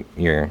part of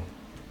your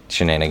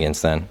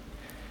shenanigans then.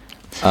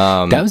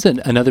 That was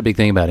another big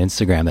thing about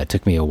Instagram that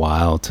took me a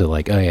while to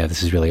like, oh yeah,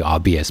 this is really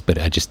obvious, but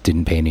I just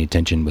didn't pay any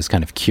attention, was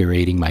kind of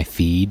curating my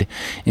feed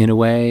in a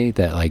way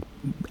that like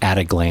at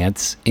a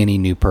glance, any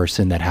new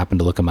person that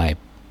happened to look at my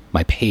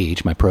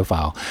page, my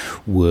profile,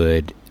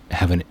 would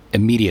have an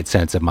immediate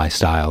sense of my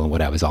style and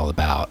what I was all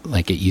about.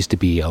 Like it used to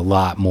be a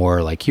lot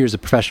more like, here's a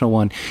professional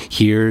one,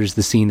 here's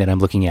the scene that I'm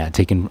looking at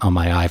taken on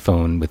my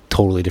iPhone with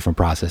totally different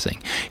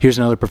processing, here's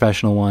another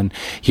professional one,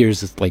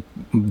 here's like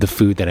the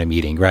food that I'm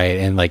eating, right?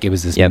 And like it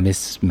was this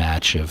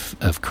mismatch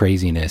of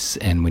craziness.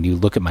 And when you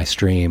look at my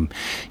stream,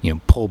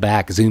 pull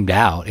back, zoomed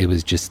out, it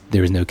was just,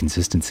 there was no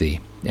consistency.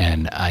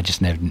 And I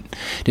just didn't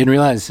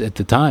realize at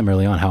the time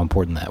early on how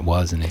important that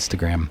was in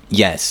Instagram.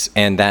 Yes,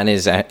 and that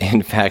is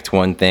in fact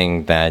one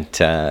thing that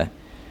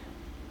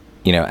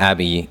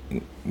Abby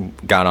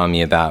got on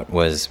me about,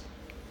 was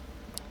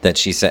that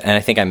she said, and I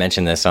think I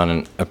mentioned this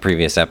on a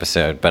previous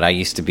episode, but I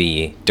used to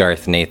be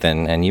Darth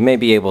Nathan, and you may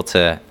be able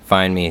to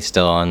find me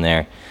still on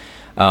there,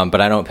 but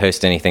I don't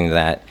post anything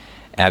that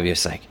Abby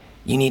was like,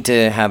 you need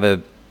to have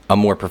a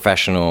more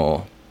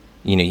professional,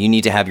 you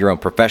need to have your own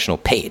professional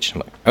page. I'm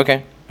like,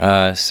 okay.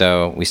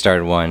 So we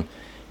started one,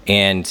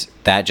 and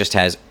that just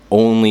has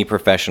only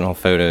professional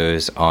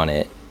photos on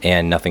it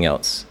and nothing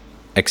else,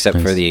 except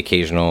for the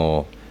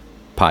occasional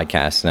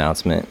podcast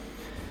announcement.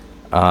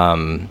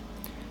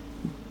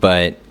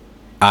 But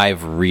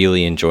I've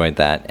really enjoyed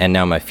that, and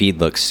now my feed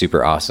looks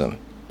super awesome.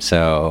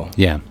 So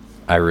yeah,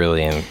 I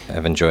really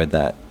have enjoyed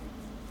that.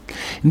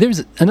 And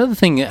there's another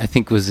thing I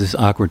think was this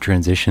awkward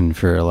transition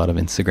for a lot of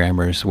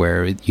Instagrammers,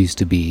 where it used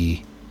to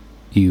be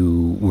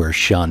you were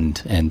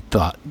shunned and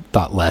thought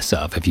less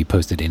of if you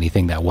posted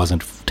anything that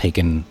wasn't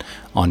taken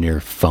on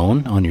your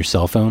phone, on your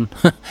cell phone.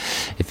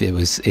 if it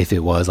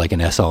was like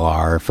an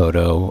SLR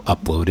photo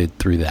uploaded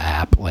through the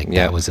app, like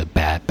that was a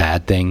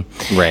bad thing.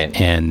 Right.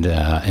 And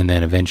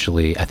then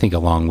eventually, I think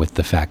along with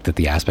the fact that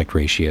the aspect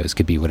ratios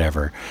could be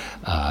whatever,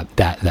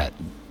 that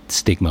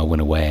stigma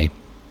went away.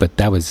 But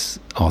that was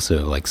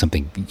also like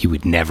something you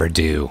would never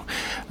do,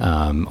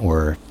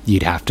 or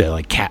you'd have to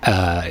like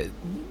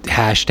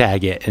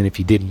hashtag it, and if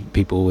you didn't,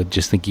 people would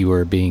just think you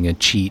were being a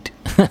cheat.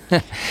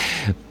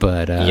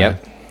 But yeah,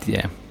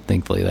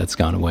 thankfully that's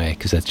gone away,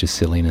 because that's just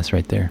silliness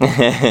right there.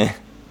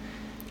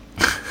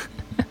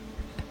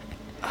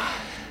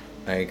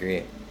 I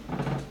agree.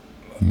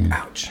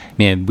 Ouch.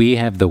 Man, we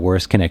have the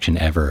worst connection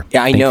ever.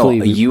 Yeah, I Thankfully,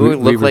 know. You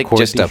look like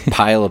just a a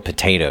pile of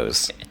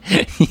potatoes.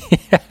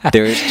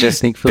 There's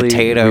just Thankfully,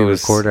 potatoes. we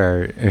record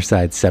our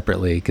sides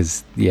separately,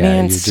 because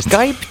Man,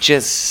 Skype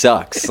just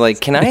sucks. Like,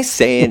 can I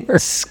say it?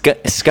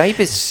 Skype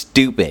is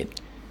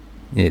stupid.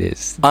 It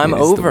is. I'm it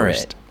is over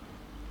it.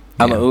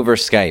 I'm over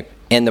Skype.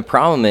 And the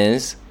problem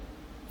is,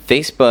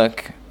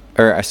 FaceTime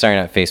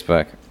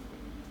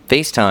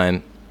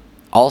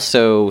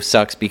also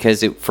sucks,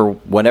 because it, for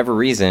whatever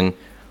reason,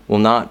 will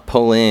not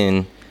pull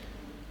in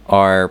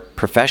our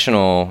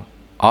professional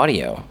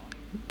audio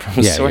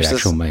from sources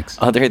actual mics.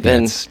 other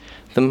than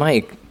the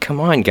mic. Come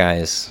on,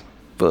 guys.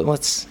 But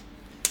let's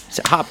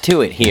hop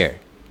to it here.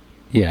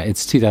 Yeah,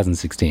 it's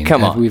 2016.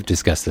 Come on. We've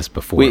discussed this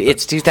before.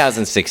 It's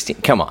 2016.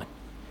 Come on.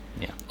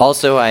 Yeah.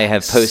 Also, I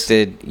have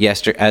posted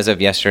as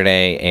of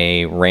yesterday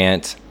a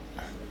rant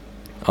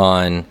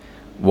on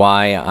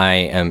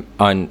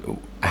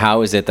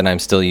how is it that I'm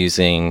still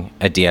using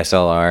a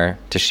DSLR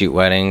to shoot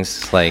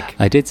weddings? Like,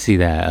 I did see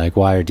that. Like,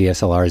 why are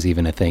DSLRs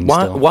even a thing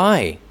still?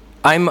 Why?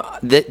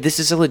 This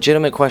is a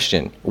legitimate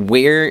question.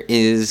 Where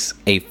is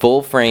a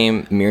full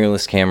frame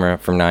mirrorless camera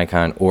from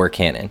Nikon or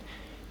Canon?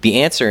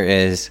 The answer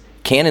is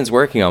Canon's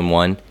working on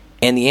one,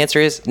 and the answer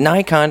is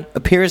Nikon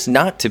appears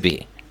not to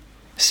be.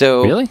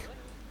 So Really?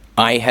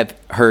 I have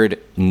heard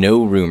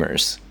no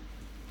rumors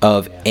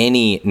of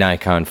any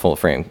Nikon full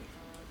frame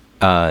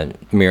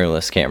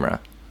mirrorless camera.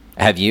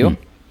 Have you?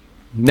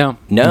 No,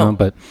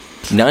 but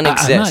none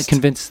exist. I'm not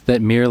convinced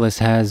that mirrorless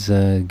has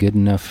good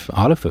enough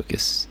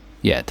autofocus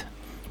yet.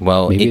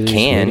 Well, Maybe it they're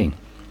can. waiting.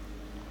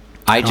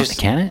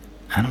 Can it?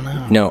 I don't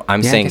know. No,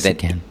 I'm Yeah, I saying guess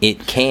that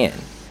it can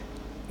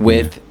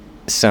with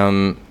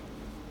some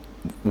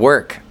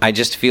work. I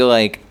just feel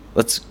like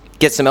let's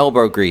get some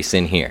elbow grease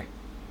in here.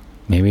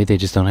 Maybe they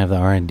just don't have the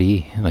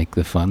R&D, like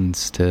the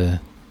funds to.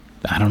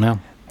 I don't know.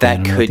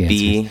 That could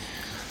be,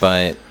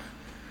 but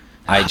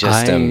I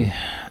just am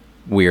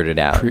weirded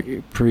out.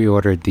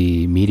 Pre-ordered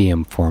the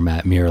medium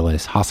format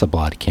mirrorless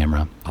Hasselblad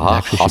camera.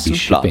 It actually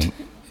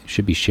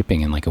should be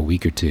shipping in like a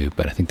week or two,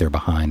 but I think they're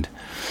behind.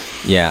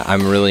 Yeah,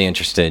 I'm really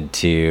interested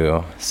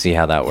to see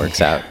how that works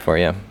out for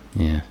you.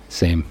 Yeah,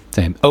 same.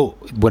 Oh,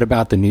 what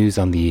about the news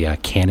on the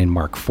Canon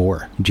Mark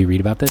IV? Did you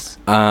read about this?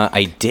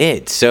 I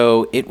did.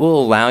 So it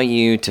will allow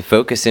you to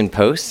focus in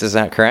post. Is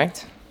that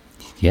correct?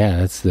 Yeah,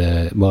 that's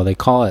they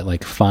call it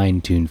like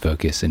fine-tune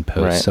focus in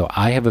post. Right. So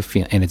I have a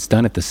feeling, and it's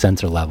done at the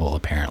sensor level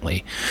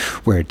apparently,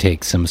 where it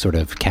takes some sort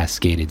of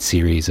cascaded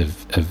series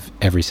of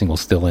every single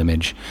still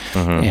image,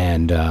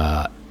 and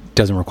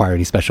doesn't require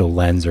any special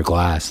lens or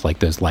glass like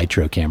those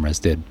Lytro cameras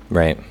did.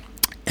 Right.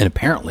 And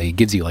apparently it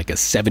gives you like a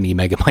 70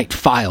 megabyte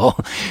file,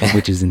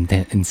 which is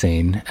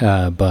insane.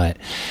 But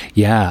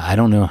yeah, I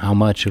don't know how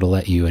much it'll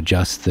let you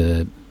adjust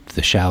the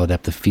shallow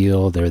depth of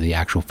field or the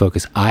actual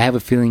focus. I have a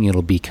feeling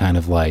it'll be kind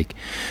of like,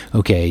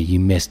 okay, you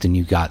missed and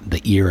you got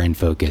the ear in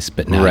focus,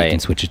 but now you can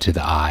switch it to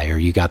the eye, or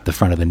you got the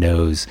front of the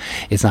nose.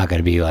 It's not going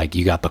to be like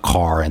you got the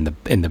car and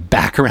the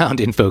background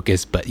in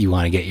focus, but you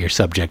want to get your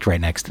subject right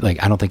next to,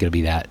 like, I don't think it'll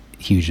be that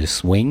huge a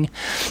swing.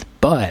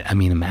 But I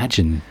mean,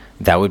 imagine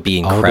that would be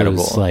incredible.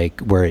 All those,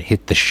 like where it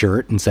hit the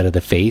shirt instead of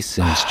the face,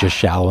 and it's just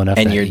shallow enough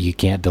and that you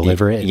can't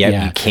deliver it.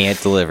 Yeah, you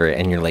can't deliver it,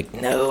 and you're like,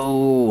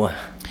 no.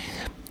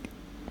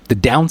 The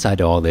downside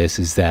to all this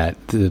is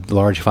that the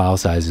large file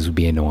sizes would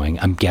be annoying.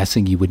 I'm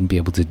guessing you wouldn't be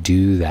able to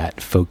do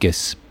that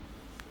focus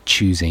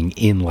choosing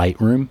in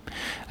Lightroom.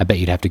 I bet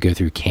you'd have to go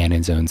through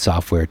Canon's own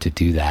software to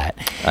do that.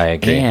 I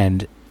agree.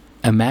 And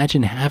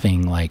imagine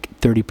having like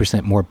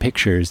 30% more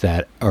pictures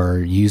that are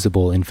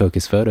usable in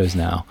focus photos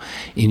now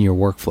in your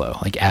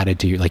workflow, like added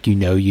to your, like,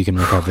 you can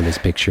recover this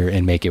picture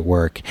and make it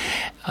work.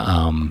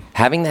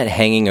 Having that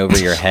hanging over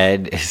your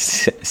head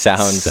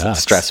sounds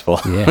stressful.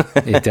 Yeah,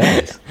 it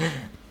does.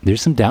 There's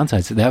some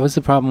downsides. That was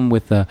the problem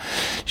with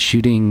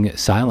shooting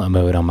silent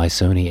mode on my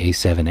Sony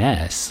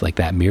A7S, like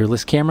that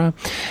mirrorless camera.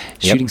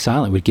 Shooting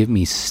silent would give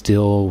me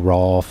still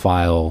raw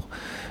file,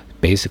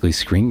 basically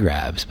screen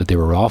grabs, but they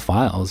were raw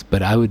files.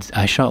 But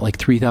I shot like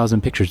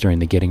 3,000 pictures during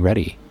the getting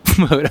ready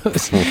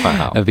photos.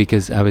 Wow.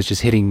 Because I was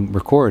just hitting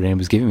record and it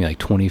was giving me like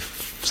 20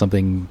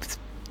 something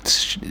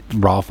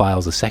raw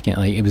files a second.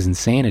 Like, it was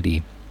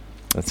insanity.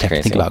 That's I have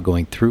crazy. to think about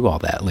going through all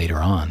that later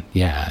on.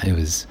 Yeah, it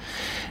was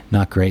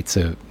not great.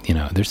 So,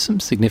 there's some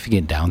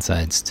significant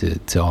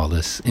downsides to all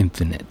this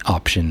infinite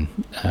option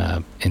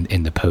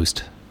in the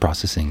post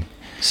processing.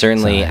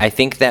 Certainly, I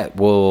think that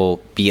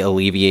will be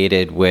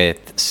alleviated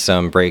with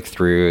some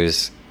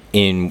breakthroughs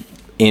in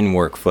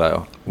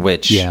workflow,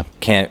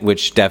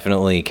 which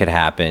definitely could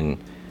happen.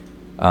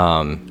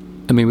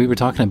 I mean, we were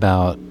talking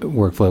about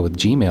workflow with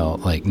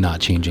Gmail, like not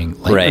changing.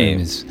 Lightroom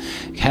has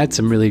had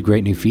some really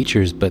great new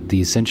features, but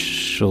the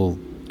essential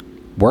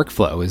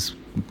workflow has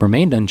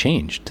remained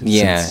unchanged.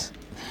 Yeah,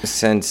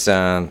 since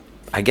I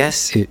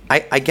guess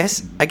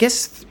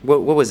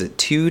what was it?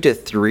 2 to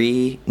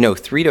 3? No,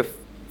 3 to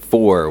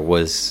 4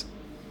 was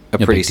a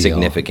pretty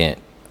significant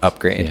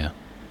upgrade. Yeah,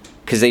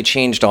 because they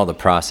changed all the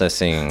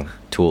processing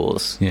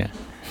tools. Yeah.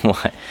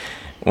 What?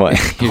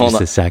 You're Hold just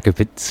on. a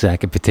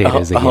sack of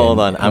potatoes again. Hold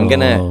on. I'm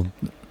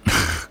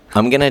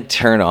gonna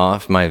turn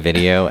off my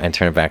video and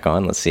turn it back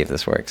on. Let's see if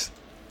this works.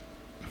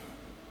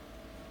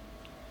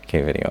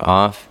 Okay, video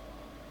off.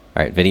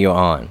 All right, video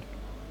on.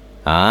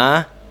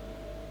 Yeah,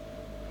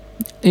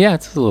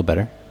 it's a little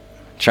better.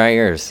 Try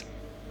yours.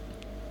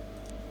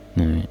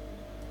 All right.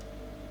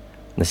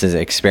 This is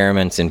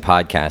experiments in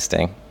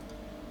podcasting.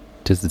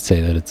 Does it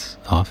say that it's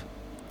off?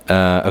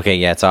 Okay,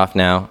 yeah, it's off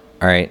now.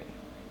 All right.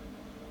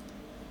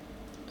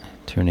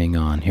 Turning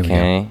on. Here we go.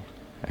 Okay.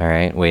 All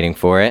right, waiting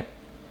for it.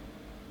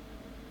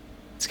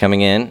 It's coming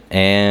in,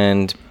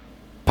 and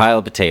pile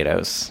of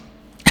potatoes.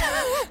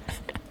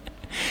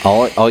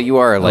 All you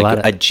are like lot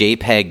of- a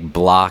JPEG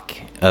block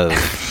of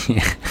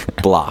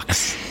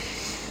blocks.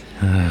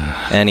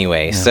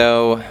 Anyway,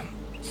 so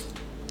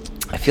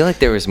I feel like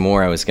there was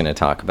more I was going to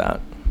talk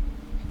about,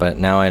 but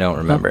now I don't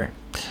remember.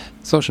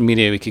 Social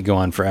media, we could go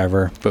on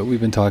forever, but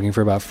we've been talking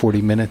for about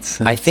 40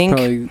 minutes. I It's think-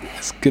 probably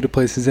as good a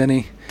place as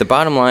any. The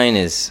bottom line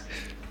is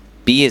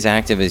be as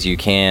active as you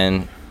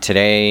can.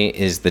 Today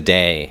is the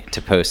day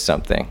to post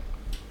something.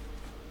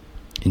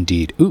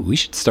 Indeed. Ooh, we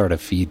should start a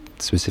feed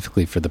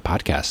specifically for the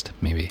podcast,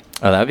 maybe.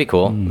 Oh, that would be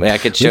cool. I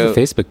could We have show a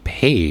Facebook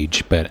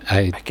page, but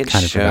I could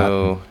kind of forgot.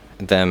 show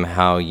them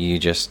how you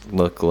just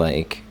look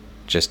like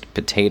just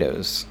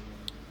potatoes.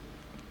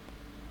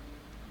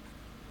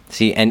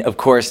 See, and of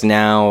course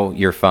now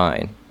you're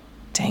fine.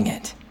 Dang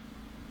it.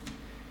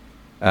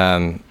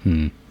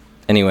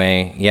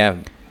 Anyway, yeah,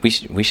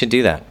 we should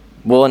do that.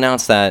 We'll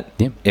announce that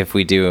Yeah. if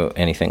we do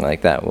anything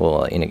like that.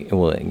 We'll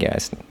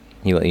guys,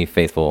 you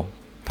faithful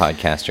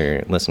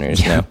podcaster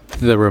listeners know.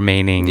 The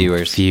remaining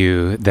Viewers.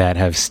 few that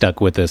have stuck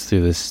with us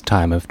through this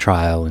time of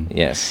trial and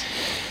Yes.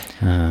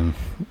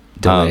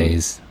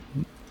 delays.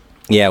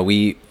 Yeah,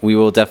 we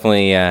will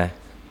definitely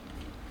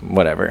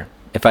whatever.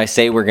 If I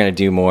say we're going to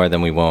do more,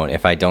 then we won't.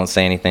 If I don't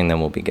say anything, then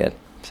we'll be good.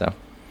 So,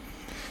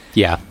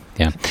 Yeah.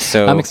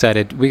 So- I'm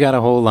excited. We got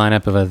a whole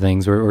lineup of other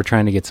things. We're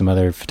trying to get some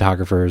other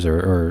photographers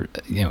or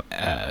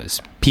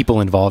people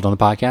involved on the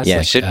podcast. yeah,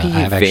 Like, it should be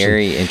I've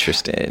very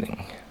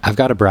interesting. I've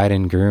got a bride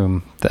and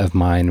groom of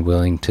mine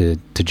willing to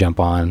jump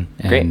on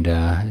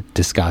and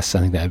discuss. I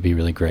think that would be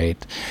really great.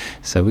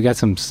 So we got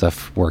some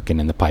stuff working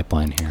in the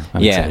pipeline here.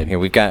 I'm Yeah, excited. here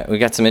we've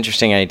got some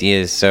interesting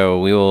ideas. So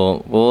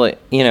we'll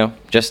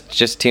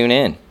just tune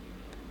in.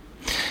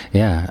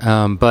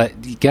 Yeah. But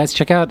you guys,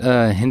 check out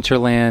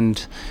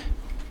Hinterland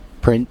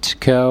Print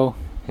Co.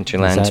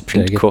 Hinterland Is that-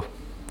 Print did I get- Co.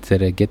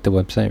 Did I get the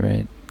website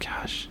right?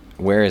 Gosh.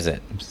 Where is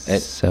it?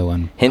 So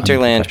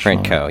Hinterland Print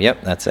unprofessional. Co.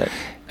 Yep, that's it.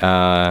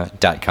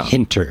 .com.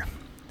 Hinter.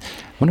 I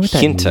wonder what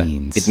that Hinter.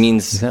 means. It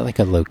means- Is that like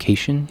a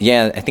location?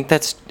 Yeah, I think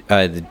that's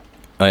a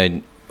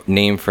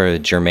name for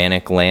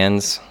Germanic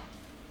lands,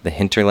 the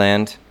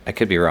hinterland. I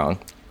could be wrong.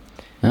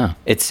 Oh.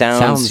 It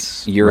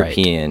sounds right.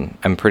 European.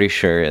 I'm pretty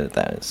sure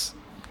that is.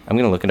 I'm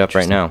going to look it up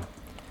right now.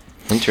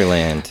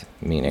 Hinterland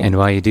meaning. And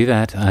while you do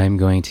that, I'm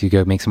going to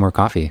go make some more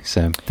coffee.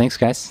 So thanks,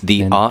 guys.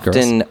 The and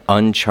often girls.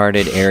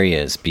 uncharted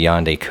areas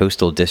beyond a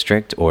coastal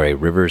district or a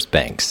river's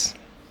banks.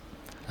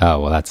 Oh,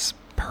 well, that's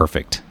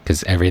perfect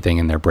because everything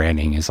in their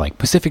branding is like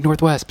Pacific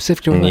Northwest,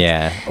 Pacific Northwest.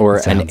 Yeah, or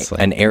It sounds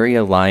like- an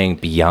area lying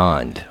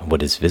beyond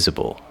what is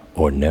visible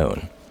or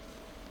known.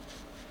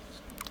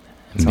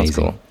 Sounds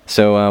Amazing. cool.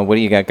 So, what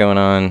do you got going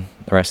on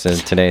the rest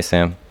of today,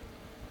 Sam?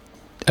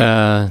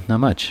 Not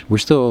much. We're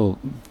still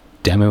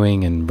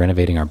demoing and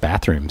renovating our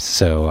bathrooms.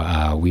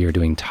 So we are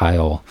doing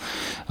tile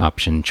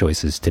option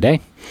choices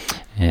today.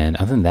 And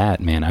other than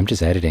that, man, I'm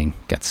just editing.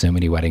 Got so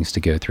many weddings to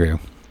go through.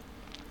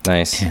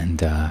 Nice.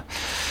 And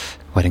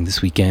wedding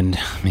this weekend.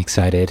 I'm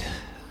excited.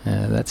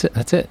 That's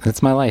it.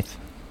 That's my life.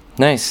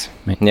 Nice.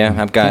 Right. Yeah,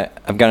 I've got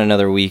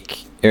another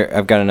week.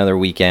 I've got another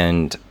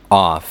weekend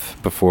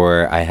off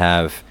before I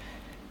have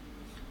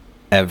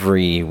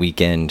every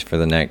weekend for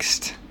the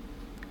next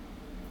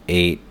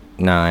 8,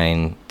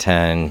 9,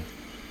 10,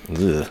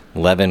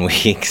 11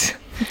 weeks.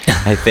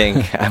 I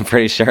think I'm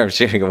pretty sure I'm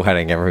shooting a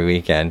wedding every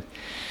weekend.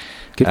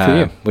 Good for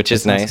you. Which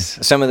is That's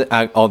nice. Some of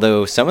the,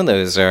 although some of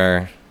those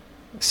are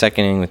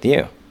seconding with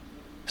you,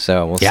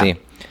 so we'll see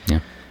Yeah.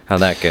 how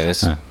that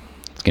goes.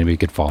 It's going to be a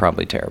good fall.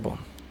 Probably terrible.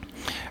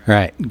 All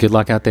right. Good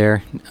luck out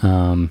there.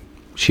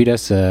 Shoot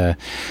us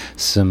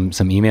some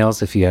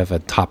emails if you have a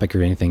topic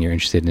or anything you're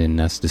interested in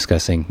us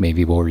discussing.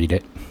 Maybe we'll read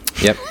it.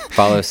 Yep.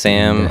 Follow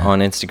Sam on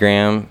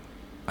Instagram.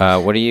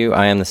 What are you?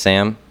 I am the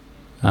Sam.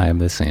 I am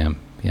the Sam.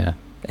 Yeah.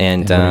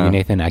 And What are you,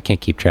 Nathan? I can't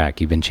keep track.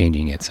 You've been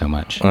changing it so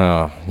much.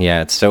 oh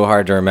yeah, it's so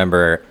hard to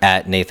remember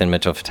at Nathan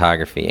Mitchell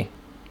Photography.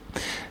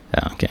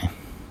 Oh, okay.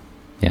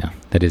 Yeah,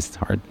 that is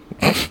hard.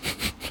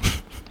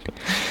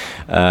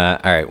 All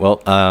right.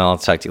 Well, I'll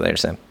talk to you later,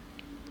 Sam.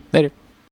 Later.